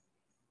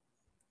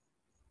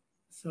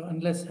 So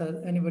unless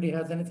anybody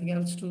has anything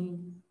else to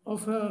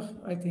of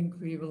I think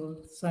we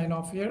will sign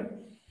off here.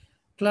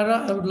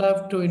 Clara, I would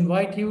love to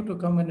invite you to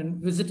come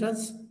and visit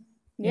us.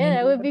 Yeah,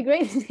 that would be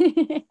great.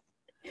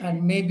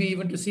 And maybe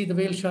even to see the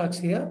whale sharks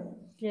here.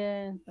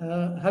 Yeah.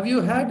 Have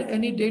you had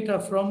any data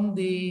from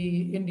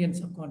the Indian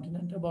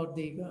subcontinent about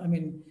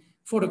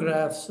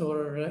photographs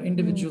or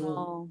individual?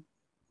 No.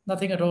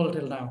 Nothing at all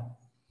till now.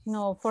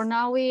 No, for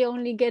now we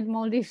only get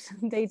Maldives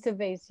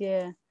database.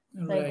 Yeah,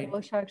 Right. like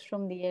whale sharks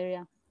from the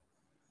area.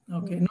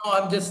 Okay. No,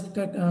 I'm just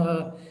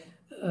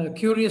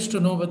curious to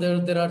know whether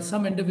there are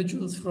some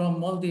individuals from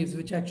Maldives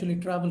which actually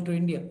travel to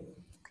India.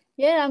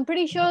 Yeah, I'm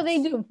pretty sure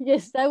they do.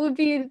 Yes, that would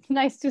be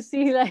nice to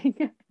see.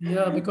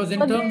 Yeah, because in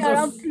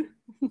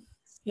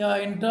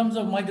terms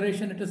of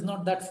migration, it is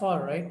not that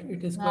far, right?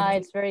 It is quite.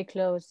 It's very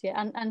close.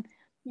 Yeah, and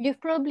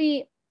you've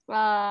probably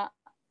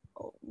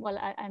well,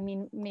 I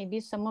mean,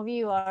 maybe some of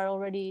you are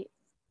already.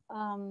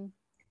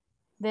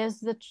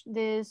 There's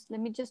let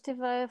me just, if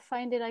I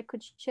find it, I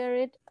could share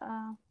it.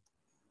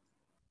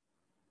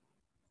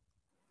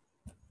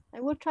 I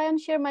will try and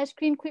share my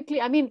screen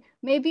quickly. I mean,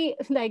 maybe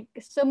like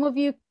some of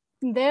you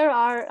there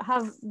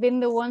have been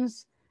the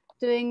ones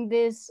doing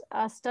this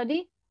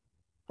study,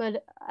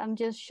 but I'm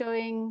just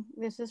showing.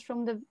 This is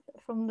from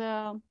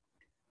the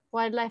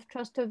Wildlife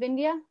Trust of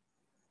India.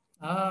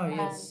 Ah,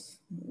 yes.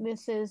 And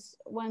this is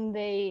when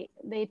they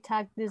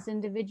tagged this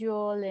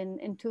individual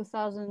in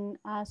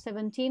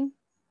 2017.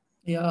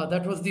 Yeah,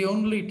 that was the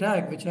only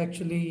tag which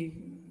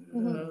actually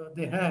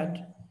they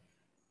had.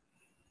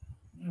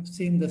 I've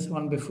seen this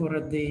one before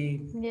at the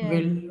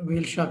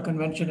Whale Shark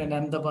Convention in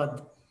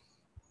Ahmedabad,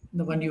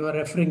 the one you were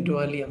referring to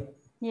earlier.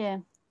 Yeah.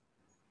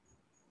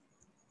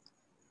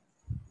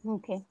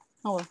 Okay.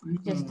 Oh,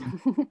 just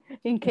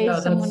in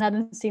case someone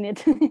hadn't seen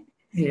it.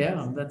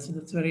 Yeah, that's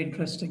very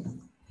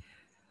interesting.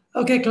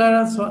 Okay,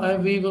 Clara, so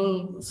we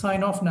will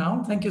sign off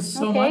now. Thank you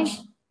so much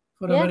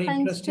for a very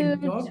interesting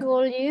talk. To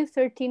all you,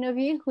 13 of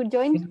you who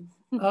joined.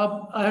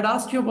 I had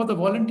asked you about the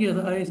volunteers.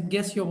 I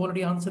guess you've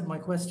already answered my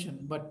question,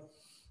 but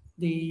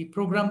the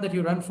program that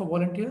you run for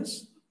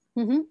volunteers,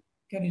 can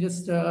you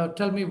just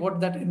tell me what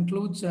that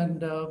includes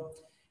and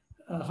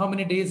how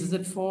many days is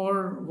it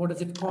for? What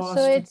does it cost?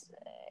 So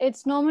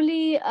it's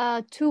normally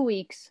 2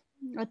 weeks,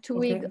 a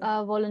 2-week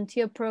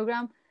volunteer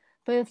program.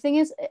 But the thing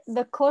is,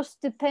 the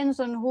cost depends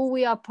on who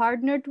we are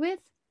partnered with.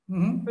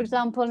 For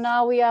example,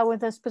 now we are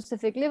with a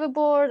specific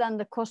liveaboard and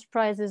the cost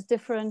price is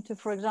different to,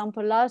 for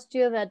example, last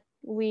year that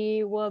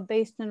we were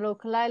based in a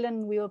local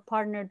island, we were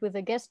partnered with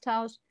a guest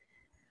house.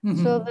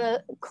 So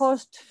the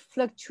cost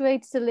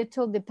fluctuates a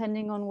little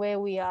depending on where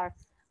we are.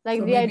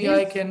 Like so the maybe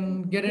idea, I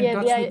can get in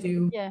touch with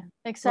you. Yeah,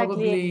 exactly.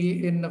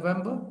 Probably in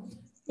November,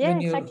 when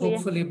you're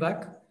hopefully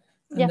back,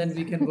 and then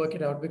we can work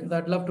it out, because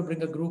I'd love to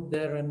bring a group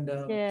there and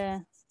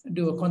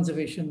do a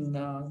conservation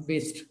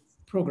based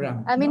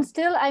program. I mean,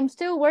 I'm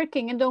still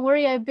working, and don't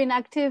worry, I've been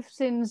active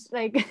since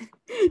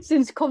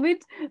since COVID.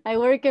 I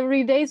work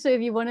every day, so if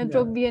you want to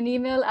drop me an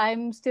email,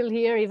 I'm still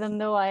here, even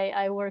though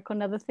I work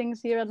on other things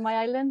here at my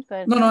island.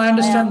 But no, I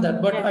understand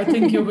that, but I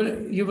think you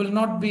will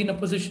not be in a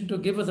position to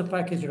give us a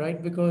package,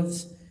 right?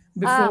 Because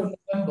before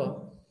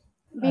November.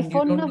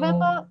 Before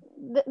November,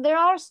 there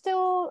are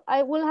still.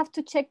 I will have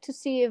to check to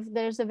see if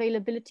there's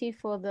availability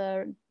for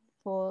the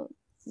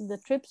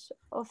trips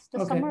of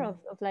the summer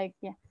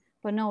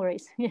But no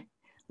worries. Yeah.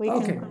 We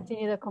can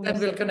continue the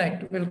conversation.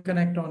 Then we'll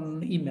connect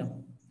on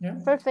email. Yeah.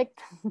 Perfect.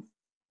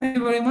 Thank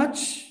you very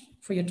much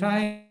for your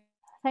time.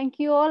 Thank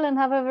you all and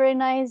have a very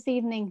nice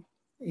evening.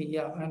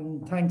 Yeah,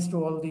 and thanks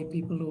to all the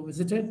people who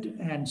visited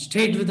and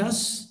stayed with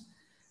us.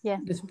 Yeah.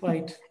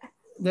 Despite,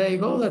 there you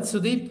go, that's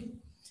Sudeep.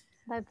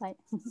 Bye-bye.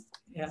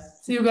 Yeah.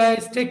 See you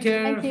guys. Take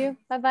care. Thank you.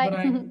 Bye-bye.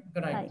 Good night.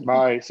 Good night.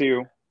 Bye. See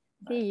you.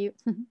 See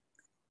you.